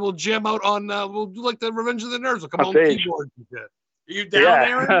History, and then we'll jam out on. We'll do like the Revenge of the Nerds. We'll come on keyboard. Are you down,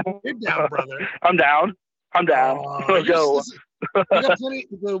 Aaron? You're down, brother. I'm down. Let's go.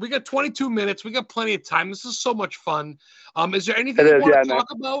 We got 22 minutes. We got plenty of time. This is so much fun. Is there anything you want to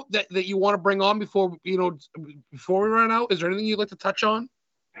talk about that you want to bring on before we run out? Is there anything you'd like to touch on?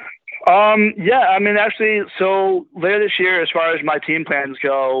 Yeah, I mean, actually, so later this year, as far as my team plans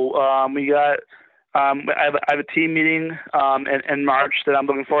go, we got I have a team meeting in March that I'm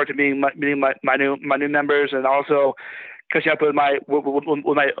looking forward to meeting my new members, and also catching up with my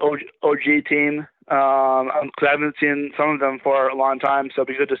OG team, because I haven't seen some of them for a long time, so it'd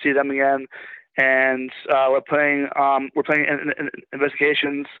be good to see them again. and we're playing in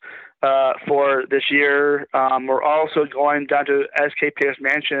investigations for this year. We're also going down to SK Pierce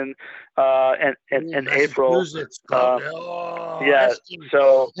Mansion in April. Yeah,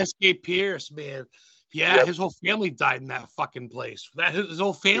 so SK Pierce, man. Yeah, yep. His whole family died in that fucking place. His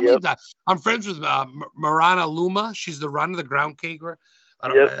whole family died. I'm friends with Marana Luma. She's the run of the ground caterer. I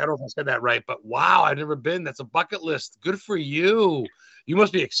don't know if I said that right, but wow, I've never been. That's a bucket list. Good for you. You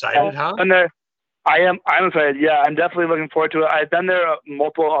must be excited, huh? And I'm excited. Yeah, I'm definitely looking forward to it. I've been there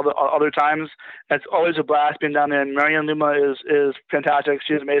multiple other times. It's always a blast being down there. And Marianne Luma is fantastic.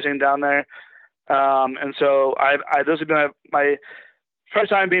 She's amazing down there. And so this has been my first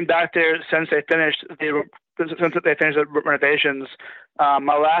time being back there since they finished the renovations.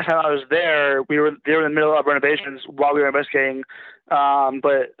 My last time I was there, they were in the middle of renovations while we were investigating.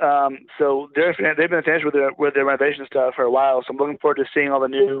 So they've been finished with their renovation stuff for a while. So I'm looking forward to seeing all the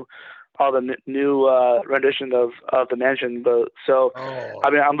new rendition of the mansion.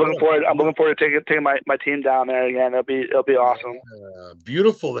 I'm looking forward to taking my team down there again. It'll be awesome.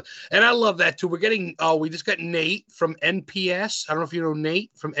 Beautiful. And I love that too. We just got Nate from NPS. I don't know if you know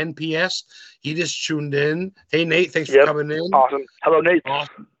Nate from NPS. He just tuned in. Hey Nate, thanks for coming in. Awesome. Hello Nate.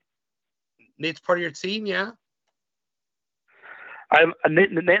 Awesome. Nate's part of your team, yeah?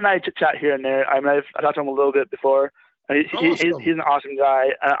 Nate and I chat here and there. I've talked to him a little bit before. He's an awesome guy.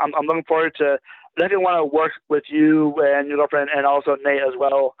 I'm looking forward to. I definitely want to work with you and your girlfriend, and also Nate as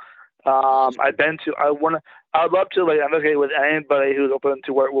well. I'd love to investigate with anybody who's open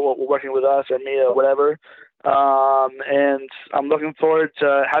to working with us or me or whatever. And I'm looking forward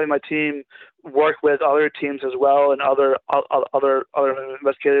to having my team work with other teams as well and other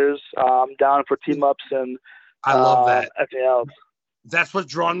investigators down for team ups and I love that. Everything else. That's what's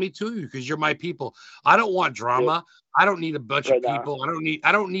drawn me to you because you're my people. I don't want drama. I don't need a bunch of people.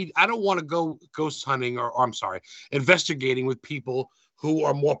 I don't want to go ghost hunting or I'm sorry, investigating with people who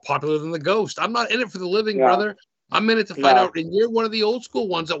are more popular than the ghost. I'm not in it for the living, brother. I'm in it to find out. And you're one of the old school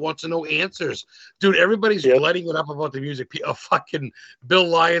ones that wants to know answers. Dude, everybody's letting it up about the music. Fucking Bill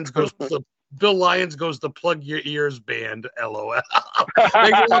Lyons goes to plug your ears band. LOL.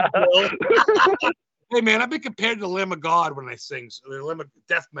 Hey, man, I've been compared to the Lamb of God when I sing the Lamb of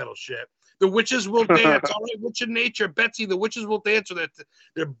death metal shit. The witches will dance. All right, witch in nature. Betsy, the witches will dance. I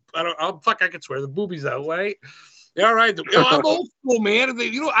can swear the boobies out, right? Yeah, all right. I'm old school, man.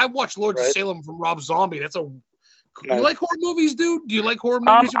 I watched Lords of Salem from Rob Zombie. That's You like horror movies, dude? Do you like horror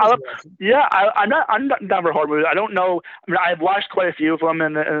movies? I'm not for horror movies. I don't know. I mean, I've watched quite a few of them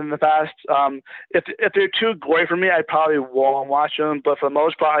in the past. If they're too gory for me, I probably won't watch them. But for the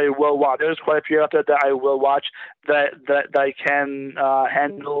most part, I will watch. There's quite a few out there that I will watch that I can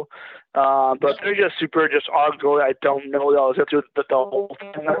handle. But they're just all gory. I don't know those. It's the whole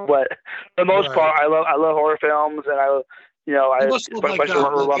thing. But for the most part, I love horror films, and you must love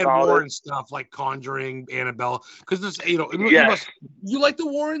like Warren stuff like Conjuring, Annabelle, because this, you like the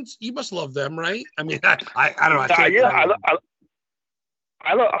Warrens. You must love them, right? I mean, I don't know.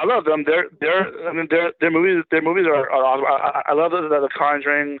 I love them. Their movies are awesome. I love the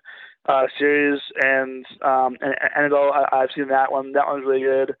Conjuring series and Annabelle. I've seen that one. That one's really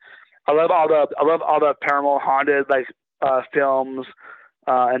good. I love all the paranormal haunted films.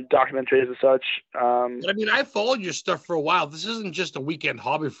 And documentaries and such. I mean, I followed your stuff for a while. This isn't just a weekend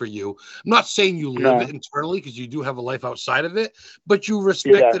hobby for you. I'm not saying you live it internally because you do have a life outside of it, but you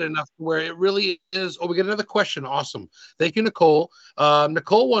respect it enough to where it really is. Oh, we get another question. Awesome. Thank you, Nicole.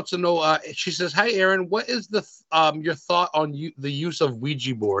 Nicole wants to know, she says, hi, Aaron. What is your thought on the use of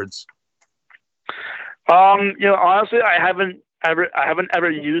Ouija boards? Honestly, I haven't ever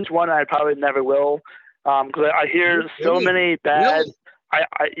used one. I probably never will. Because I hear so many bad... Really?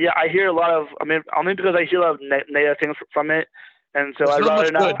 I hear a lot of. I mean, only because I hear a lot of negative things from it, and so I'd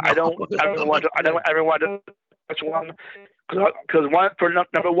rather not. I don't ever want to touch one because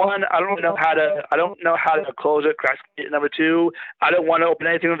number one, I don't know how to close it. Number two, I don't want to open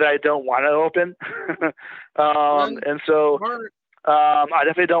anything that I don't want to open, and so I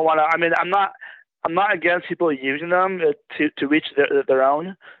definitely don't want to. I mean, I'm not against people using them to reach their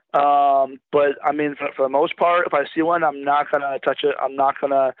own. But I mean, for the most part, if I see one, I'm not gonna touch it. I'm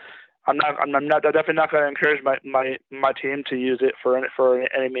definitely not gonna encourage my team to use it for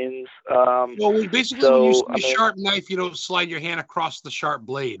any means. When you see a sharp knife, you don't slide your hand across the sharp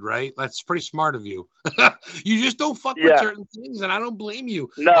blade, right? That's pretty smart of you. You just don't fuck with certain things, and I don't blame you.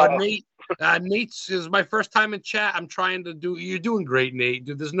 No. Nate's is my first time in chat. I'm trying to do. You're doing great, Nate.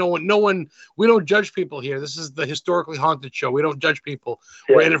 Dude, there's no one. We don't judge people here. This is the historically haunted show. We don't judge people.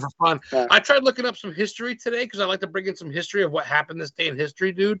 Yeah. We're in it for fun. Yeah. I tried looking up some history today because I like to bring in some history of what happened this day in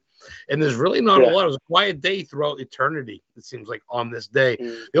history, dude. And there's really not a lot. It was a quiet day throughout eternity. It seems like on this day,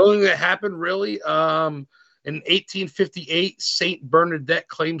 the only thing that happened really, in 1858, Saint Bernadette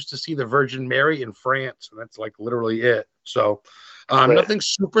claims to see the Virgin Mary in France, and that's like literally it. So. Nothing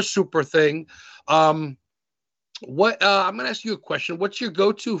super thing. What I'm gonna ask you a question. What's your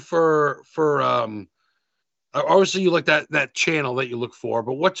go-to for obviously you like that channel that you look for,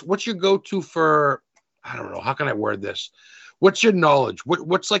 but what's your go-to for, I don't know, how can I word this? What's your knowledge?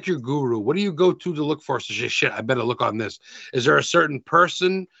 What's like your guru? What do you go to look for? So shit, I better look on this. Is there a certain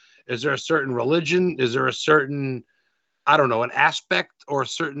person? Is there a certain religion? Is there a certain, I don't know, an aspect or a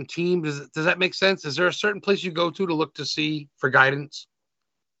certain team? Does that make sense? Is there a certain place you go to look to see for guidance?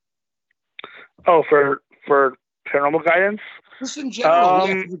 Oh, for paranormal guidance? Just in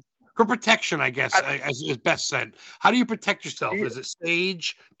general, for protection, I guess, as is best said. How do you protect yourself? Is it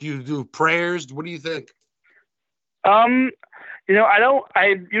sage? Do you do prayers? What do you think? I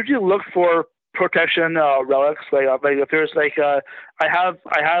usually look for protection relics, like if there's I have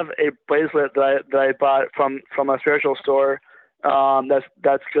a bracelet that I bought from a spiritual store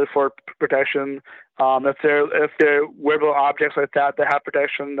that's good for protection. If they're wearable objects like that have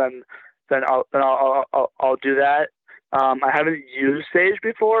protection, then I'll do that. I haven't used sage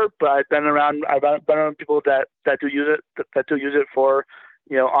before, but I've been around people that do use it for,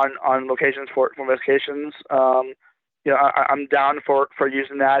 on locations for investigations. I'm down for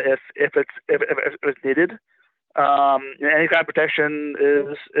using that if it's needed. Any kind of protection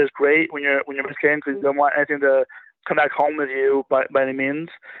is great when you're investigating, because you don't want anything to come back home with you by any means.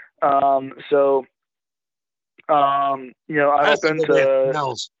 I'm open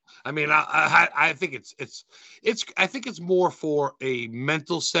to. I mean, I think I think it's more for a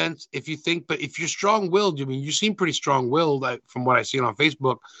mental sense, if you think. But if you're strong-willed, I mean, you seem pretty strong-willed from what I see on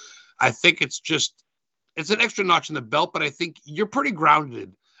Facebook. I think it's an extra notch in the belt, but I think you're pretty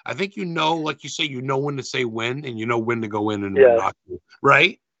grounded. I think like you say, when to say when, and when to go in and when not to,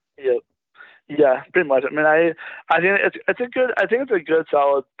 right? Yeah, pretty much. I mean, I think it's a good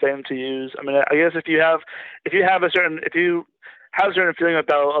solid thing to use. I mean, I guess if you have a certain feeling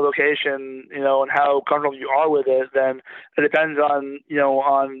about a location, and how comfortable you are with it, then it depends on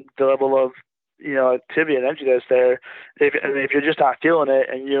on the level of activity and energy that's there. If you're just not feeling it,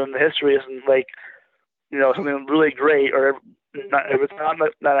 and the history isn't like something really great, or if it's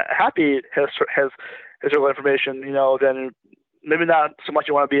not a happy historical information, then maybe not so much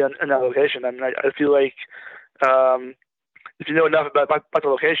you want to be in that location. I mean, I feel like if you know enough about the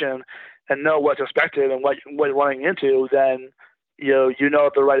location and know what's expected and what you're running into, then you know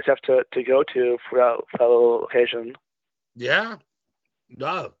the right stuff to go to for that location. Yeah.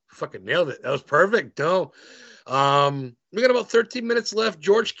 No, fucking nailed it. That was perfect. No. We got about 13 minutes left.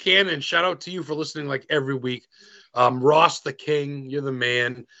 George Cannon, shout out to you for listening like every week. Ross the King, you're the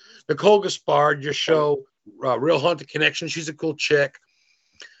man. Nicole Gaspard, your show, Real Haunted Connection. She's a cool chick.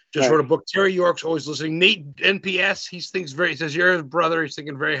 Just wrote a book. Terry York's always listening. Nate NPS, he says you're his brother. He's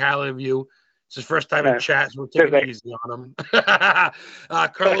thinking very highly of you. It's his first time in chat, so we're taking it easy on him.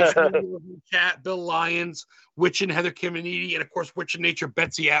 Carlos in chat, Bill Lyons, Witch and Heather Kiminiti, and of course Witch and Nature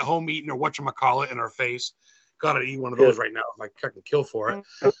Betsy at home eating her whatchamacallit in her face. Gotta eat one of those right now if I can kill for it.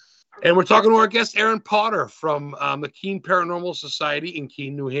 And we're talking to our guest Aaron Potter from the Keene Paranormal Society in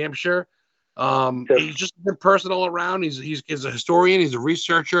Keene, New Hampshire. He's just a good person all around. He's a historian, he's a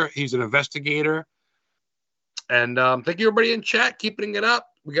researcher, he's an investigator. And thank you everybody in chat, keeping it up.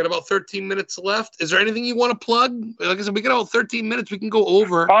 We got about 13 minutes left. Is there anything you want to plug? Like I said, we got about 13 minutes. We can go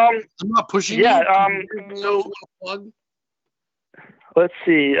over. I'm not pushing you. So plug. Let's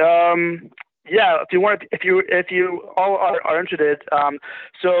see. If you all are interested.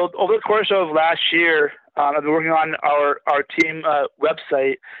 So over the course of last year, I've been working on our team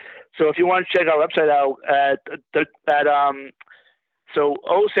website. So if you want to check our website out at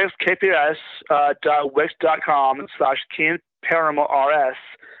 06kps.wix.com/Keene Paranormal RS.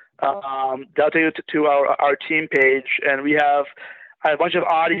 That'll take you to our team page, and I have a bunch of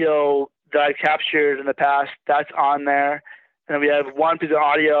audio that I captured in the past that's on there, and we have one piece of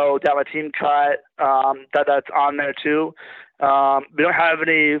audio that my team cut that's on there too. We don't have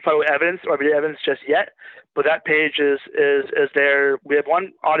any photo evidence or video evidence just yet, but that page is there. We have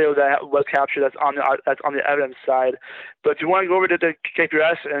one audio that was captured that's on the evidence side. But if you want to go over to the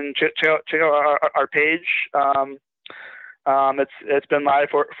KPRS and check out our page. It's been live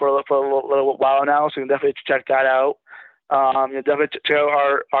for a little while now, so you can definitely check that out. definitely check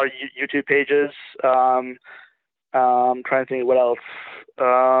out our YouTube pages. Trying to think what else.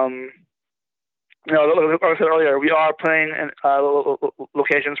 Like I said earlier, we are playing in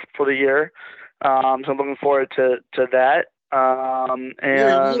locations for the year, so I'm looking forward to that. And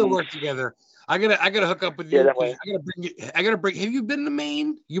we're gonna work together. I gotta hook up with you. Definitely. I gotta bring. Have you been to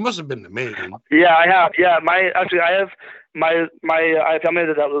Maine? You must have been to Maine. Yeah, I have. Yeah, I have my family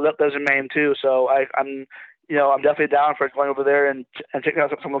that lives in Maine too. So I'm definitely down for going over there and checking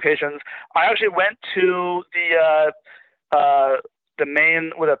out some locations. I actually went to the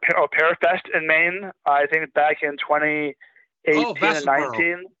Maine with a Parafest in Maine. I think back in 2018 and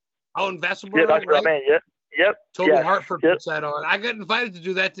 19. Oh, in Vassalboro, yeah, Vassalboro, right? Maine. Yep. Toby Hartford puts that on. I got invited to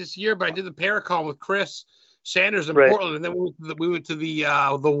do that this year, but I did the Paracon with Chris Sanders in Portland, and then we went to the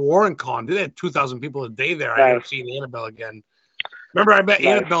Warren Con. They had 2,000 people a day there. I haven't seen Annabelle again. Remember, I met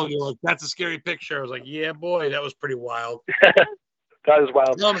Annabelle, and you're like, "That's a scary picture." I was like, "Yeah, boy, that was pretty wild." That is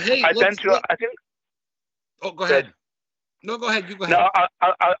wild. Hey, I think. Oh, go ahead. No, go ahead. You go ahead. No,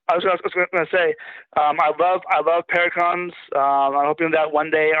 I was going to say, I love Paracons. I'm hoping that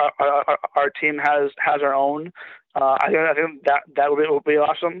one day our team has our own. I think that will be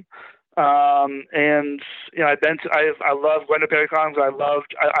awesome. And I love going to Paracons. I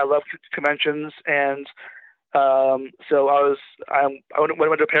love conventions, and so I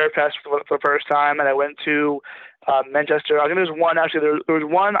went to Parafest for the first time, and I went to Manchester. I think there's one actually. There was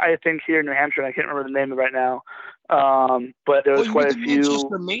one I think here in New Hampshire, and I can't remember the name of it right now. But there was quite a few.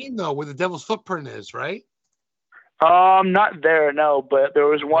 Manchester, Maine, though, where the Devil's Footprint is, right? Not there, no. But there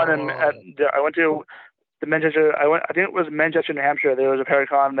was one I went to the Manchester. I think it was Manchester, New Hampshire. There was a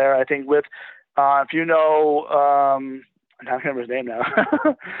Paracon there. I think with, if you know, I can't remember his name now.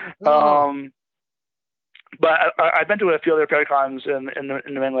 But I've been to a few other Paracons in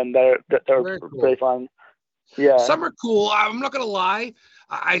New England that are very fun. Yeah, some are cool. I'm not gonna lie.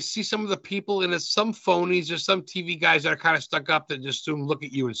 I see some of the people, and it's some phonies. There's some TV guys that are kind of stuck up that just soon look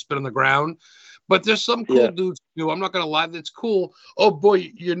at you and spit on the ground. But there's some cool dudes too. I'm not gonna lie. That's cool. Oh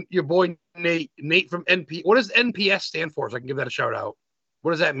boy, your boy Nate from NP. What does NPS stand for? So I can give that a shout out.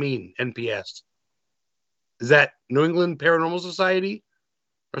 What does that mean? NPS. Is that New England Paranormal Society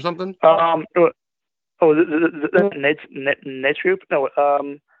or something? Nate's group? No.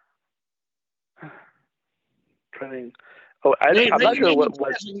 Nate, I'm not sure what.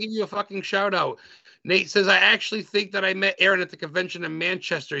 I can give you a fucking shout out. Nate says, I actually think that I met Aaron at the convention in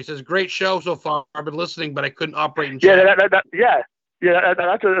Manchester. He says, great show so far. I've been listening, but I couldn't operate in chat. That's exactly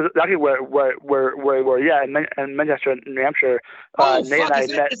where in Manchester, New Hampshire. Nate and I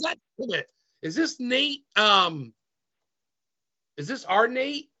met. Is this Nate? Is this our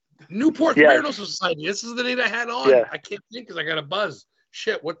Nate? Newport Paranormal Society. This is the Nate I had on. Yeah. I can't think because I got a buzz.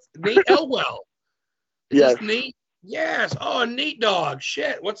 Shit, what's Nate Elwell? Is this Nate? Yes. Oh, Nate Dog.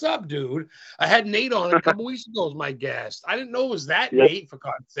 Shit. What's up, dude? I had Nate on a couple weeks ago as my guest. I didn't know it was that Nate, for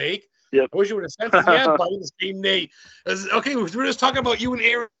God's sake. I wish you would have said, yeah, buddy, the same Nate. Okay, we were just talking about you and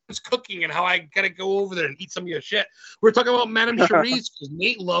Aaron's cooking and how I got to go over there and eat some of your shit. We're talking about Madame Cherise because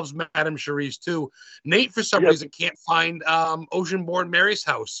Nate loves Madame Cherise too. Nate, for some reason, can't find Ocean-born Mary's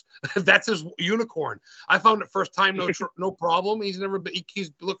house. That's his unicorn. I found it first time, no problem. He's never been.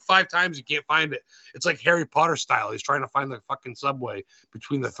 He's looked 5 times. He can't find it. It's like Harry Potter style. He's trying to find the fucking subway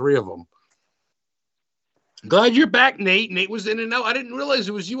between the 3 of them. Glad you're back, Nate. Nate was in and out. I didn't realize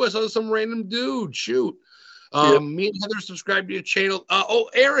it was you. I saw some random dude. Shoot. Me and Heather subscribed to your channel.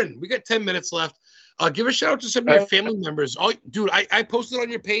 Aaron, we got 10 minutes left. Give a shout out to some of your family members. Dude, I posted on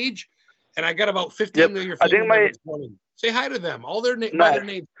your page, and I got about 15 of your family members. Say hi to them. All their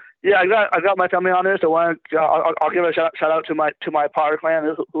names. Yeah, I got my family on there, so I'll give a shout out to my Power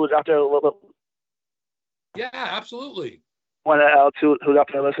clan who was out there a little bit. Yeah, absolutely. One else who's out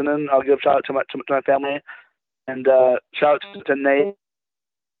there listening, I'll give a shout out to my family. And shout out to Nate.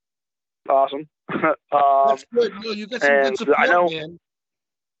 Awesome. That's good. No, you got some good support, man.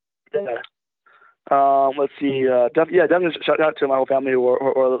 Yeah. Let's see. Definitely shout out to my whole family who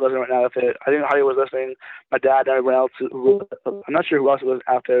are listening right now. I think Hardy was listening. My dad and everyone else. I'm not sure who else was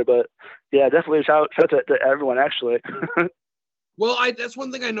out there, but yeah, definitely shout out to everyone, actually. Well, that's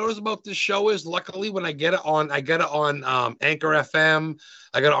one thing I noticed about this show is luckily when I get it on Anchor FM,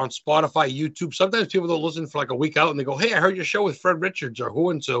 I got it on Spotify, YouTube. Sometimes people don't listen for like a week out and they go, hey, I heard your show with Fred Richards or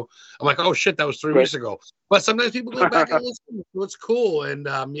who and so. I'm like, oh shit, that was 3 weeks ago. But sometimes people go back and listen. So it's cool. And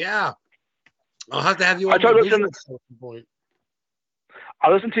yeah, I'll have to have you on the visual at some point.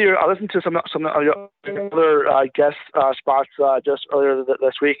 I listened to some of your other guest spots just earlier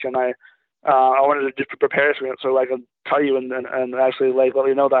this week, and I wanted to just prepare so I can tell you and actually like let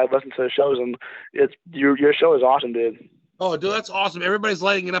you know that I've listened to the shows, and your show is awesome, dude. Oh, dude, that's awesome. Everybody's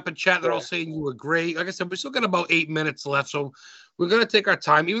lighting it up in chat. They're all Yeah. saying you were great. Like I said, we still got about 8 minutes left, so we're going to take our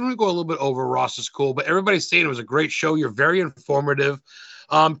time. Even if we go a little bit over, Ross is cool. But everybody's saying it was a great show. You're very informative.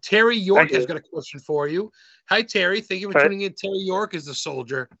 Terry York has got a question for you. Hi, Terry. Thank you for tuning in. Terry York is the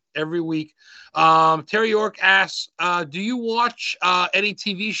soldier every week. Terry York asks, do you watch any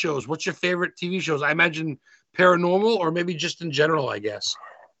TV shows? What's your favorite TV shows? I imagine paranormal or maybe just in general, I guess.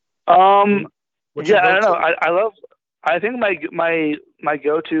 Yeah, I don't know. I think my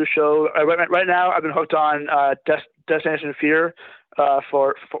go-to show right now, I've been hooked on Destination Fear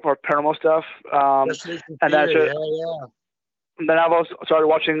for paranormal stuff. And then I've also started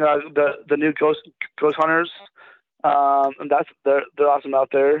watching the new Ghost Hunters, and they're awesome out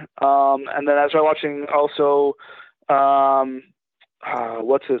there. And then I started watching also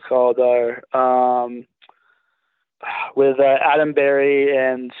what's it called? With Adam Berry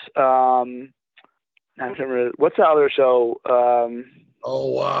and I can't remember what's the other show. I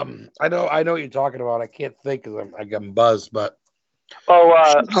know what you're talking about. I can't think of them. I'm buzzed, but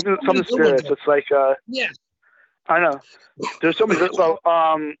something spirits. It's like yeah, I know. There's so many good. Well,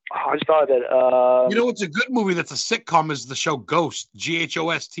 I just thought of it. You know, it's a good movie that's a sitcom is the show Ghost,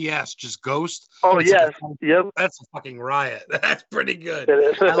 Ghosts, just Ghost. Oh yes, yep. That's a fucking riot. That's pretty good.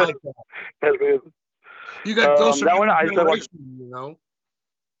 It is. I like that. That's good. You got Ghost. That one I started watching. You know.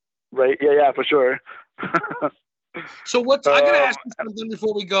 Right. Yeah, for sure. So what's I gotta ask you something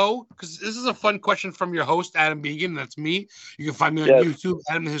before we go, because this is a fun question from your host, Adam Began. That's me. You can find me on YouTube,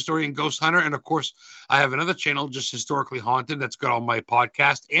 Adam the Historian Ghost Hunter. And of course, I have another channel, just Historically Haunted, that's got all my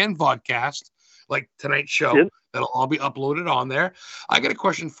podcast and vodcast, like tonight's show, that'll all be uploaded on there. I got a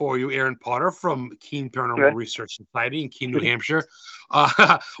question for you, Aaron Potter from Keene Paranormal Research Society in Keene, New Hampshire.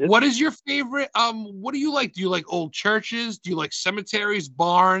 What is your favorite? What do you like? Do you like old churches? Do you like cemeteries,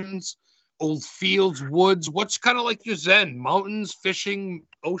 barns, old fields, woods? What's kind of like your zen? Mountains, fishing,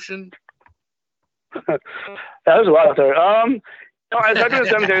 ocean? There's a lot out there. I've been in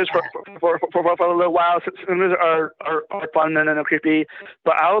cemeteries for a little while. Cemeteries are fun and they're creepy,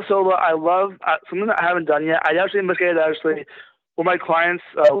 but I love something that I haven't done yet. I actually investigated with my clients.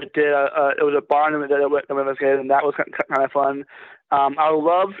 We did it was a barn that we investigated, and that was kind of fun. I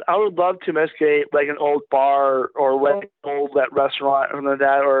would love to investigate like an old bar or like an old restaurant or something like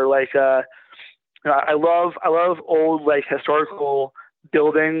that, or like I love old like historical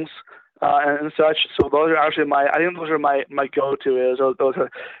buildings and such. So those are actually my go-to is those are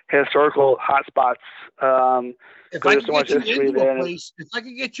historical hotspots. If I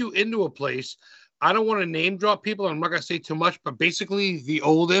could get you into a place, I don't want to name drop people. I'm not going to say too much, but basically the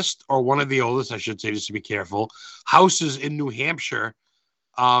oldest, or one of the oldest, I should say, just to be careful, houses in New Hampshire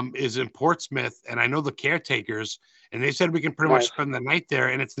is in Portsmouth. And I know the caretakers, and they said we can pretty much spend the night there.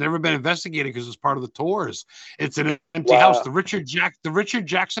 And it's never been investigated because it's part of the tours. It's an empty house. The Richard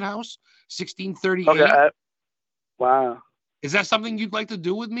Jackson house, 1638. Okay. Wow. Is that something you'd like to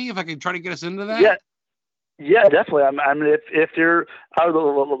do with me if I could try to get us into that? Yeah, definitely. I mean, if you're, I would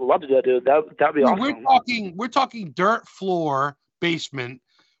love to do that, dude. That'd be awesome. We're talking dirt floor basement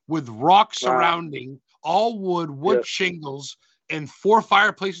with rock surrounding, all wood shingles, and 4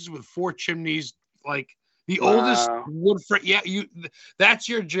 fireplaces with 4 chimneys. Like the oldest wood. That's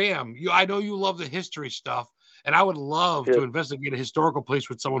your jam. I know you love the history stuff, and I would love to investigate a historical place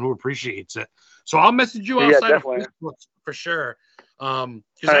with someone who appreciates it. So I'll message you outside of Facebook for sure. Because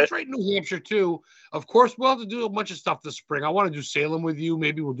that's right in New Hampshire too. Of course, we'll have to do a bunch of stuff this spring. I want to do Salem with you.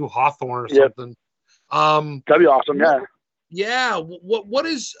 Maybe we'll do Hawthorne or something. That'd be awesome. Yeah. What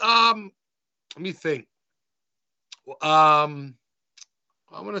is let me think. I'm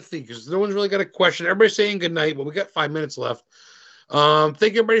gonna think because no one's really got a question. Everybody's saying good night, but we got 5 minutes left. Thank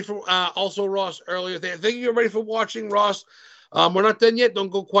you everybody for also Ross earlier. Thank you everybody for watching, Ross. We're not done yet. Don't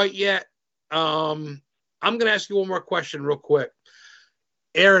go quite yet. I'm gonna ask you one more question real quick.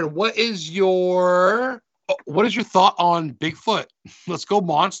 Aaron, what is your thought on Bigfoot? Let's go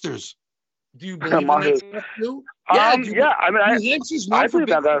monsters. Do you believe in that stuff too? I mean, I believe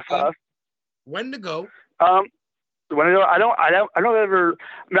that stuff. When to go? When to go? I don't ever.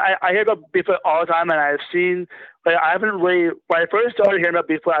 I hear about Bigfoot all the time, and I've seen. Like, I haven't really. When I first started hearing about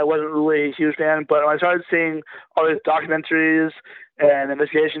Bigfoot, I wasn't really a huge fan. But when I started seeing all these documentaries and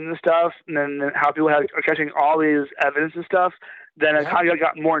investigations and stuff, and then how people are catching all these evidence and stuff, then I kind of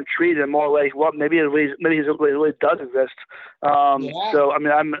got more intrigued and more like, well, maybe it really does exist. So I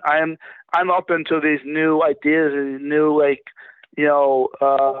mean, I'm open to these new ideas and new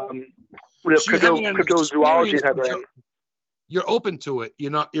cryptozoology type of thing. You're open to it.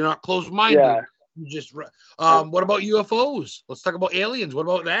 You're not closed-minded. You just what about UFOs? Let's talk about aliens. What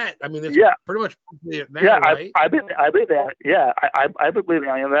about that? I mean, it's pretty much that, right? I believe that. Yeah, I believe in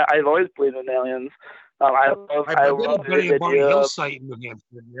aliens. I've always believed in aliens. I love the idea site in New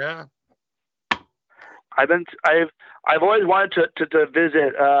Hampshire. Yeah. I've always wanted to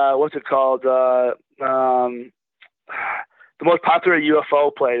visit what's it called? The most popular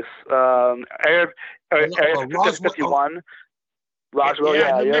UFO place, Area 51.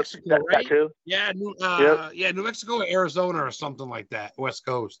 Roswell, New Mexico, right? That too. Yeah, New Mexico or Arizona or something like that, West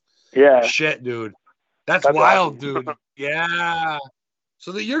Coast. Yeah. Shit, dude. That's wild, awesome. Dude. Yeah.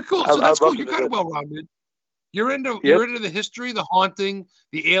 So you're cool. So that's cool. You're kind of well-rounded. You're into the history, the haunting,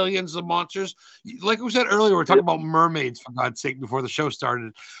 the aliens, the monsters. Like we said earlier, we're talking about mermaids, for God's sake, before the show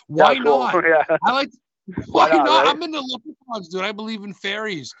started. Why not? Cool. Yeah. Why not? Right? I'm into leprechauns, dude. I believe in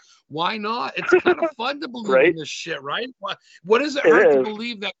fairies. Why not? It's kind of fun to believe in this shit, right? What does it hurt to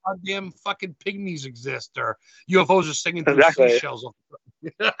believe that goddamn fucking pygmies exist or UFOs are singing through seashells?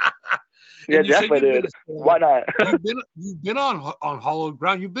 Yeah, definitely, dude. Why not? You've been on hollowed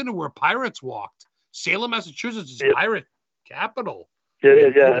ground. You've been to where pirates walked. Salem, Massachusetts is pirate capital.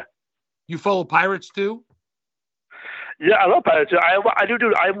 Yeah. You follow pirates too? Yeah, I love pirates too. I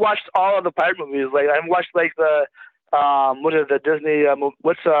do. I've watched all of the pirate movies. Like I've watched like the what is the Disney?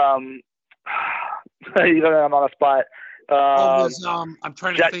 What's you know, I'm on the spot. I'm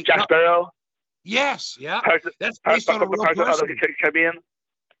trying to think. Jack Sparrow. Yes, yeah. That's based on a real person. Caribbean.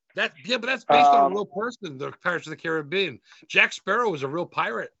 But that's based on a real person. The Pirates of the Caribbean. Jack Sparrow was a real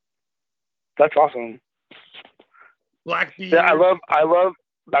pirate. That's awesome. Blackbeard. Yeah, I love.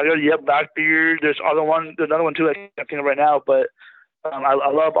 Yeah, Blackbeard. There's another one too. I can't think of right now, but I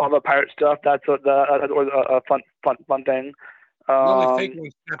love all the pirate stuff. That's a fun thing. The only fake one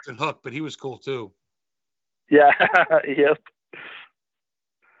was Captain Hook, but he was cool too. Yeah. Yep.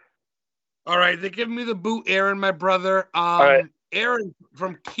 All right, they're giving me the boot, Aaron, my brother. All right. Aaron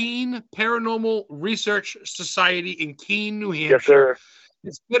from Keene Paranormal Research Society in Keene, New Hampshire. Yes, sir.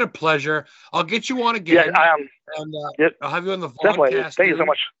 It's been a pleasure. I'll get you on again. Yeah, I am. And I'll have you on the Definitely. podcast. Thank you so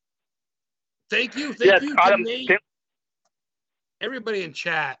much. Thank you. Adam, everybody in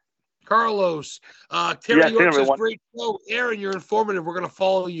chat. Carlos, Terry York says, great show. Aaron, you're informative. We're going to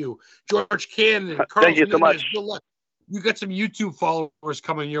follow you. George Cannon. Carlos, thank you so much. Good luck. You got some YouTube followers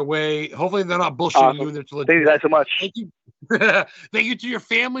coming your way. Hopefully they're not bullshitting you. Thank you guys so much. Thank you. Thank you to your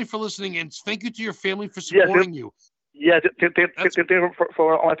family for listening, and thank you to your family for supporting you. Yeah, thank you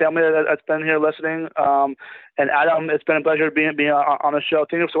for all my family that's been here listening. And Adam, it's been a pleasure being on the show.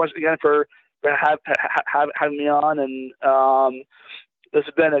 Thank you so much again for having me on. And this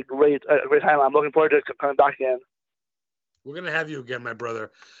has been a great time. I'm looking forward to coming back again. We're going to have you again, my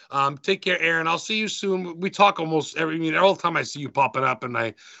brother. Take care, Aaron. I'll see you soon. We talk almost all the time I see you popping up,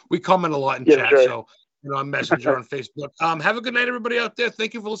 and we comment a lot in chat. Sure. So, on Messenger, on Facebook. Have a good night, everybody out there.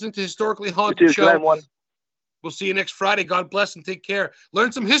 Thank you for listening to Historically Haunted Show. We'll see you next Friday. God bless and take care.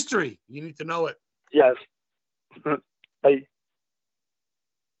 Learn some history. You need to know it. Yes. Bye.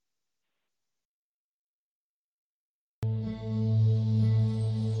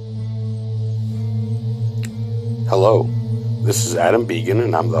 Hello, this is Adam Began,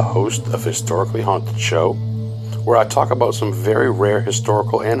 and I'm the host of Historically Haunted Show, where I talk about some very rare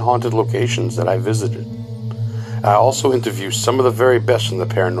historical and haunted locations that I visited. I also interview some of the very best in the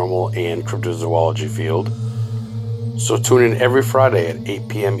paranormal and cryptozoology field. So tune in every Friday at 8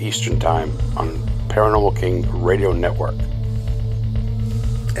 p.m. Eastern Time on Paranormal King Radio Network.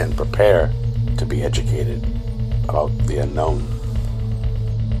 And prepare to be educated about the unknown.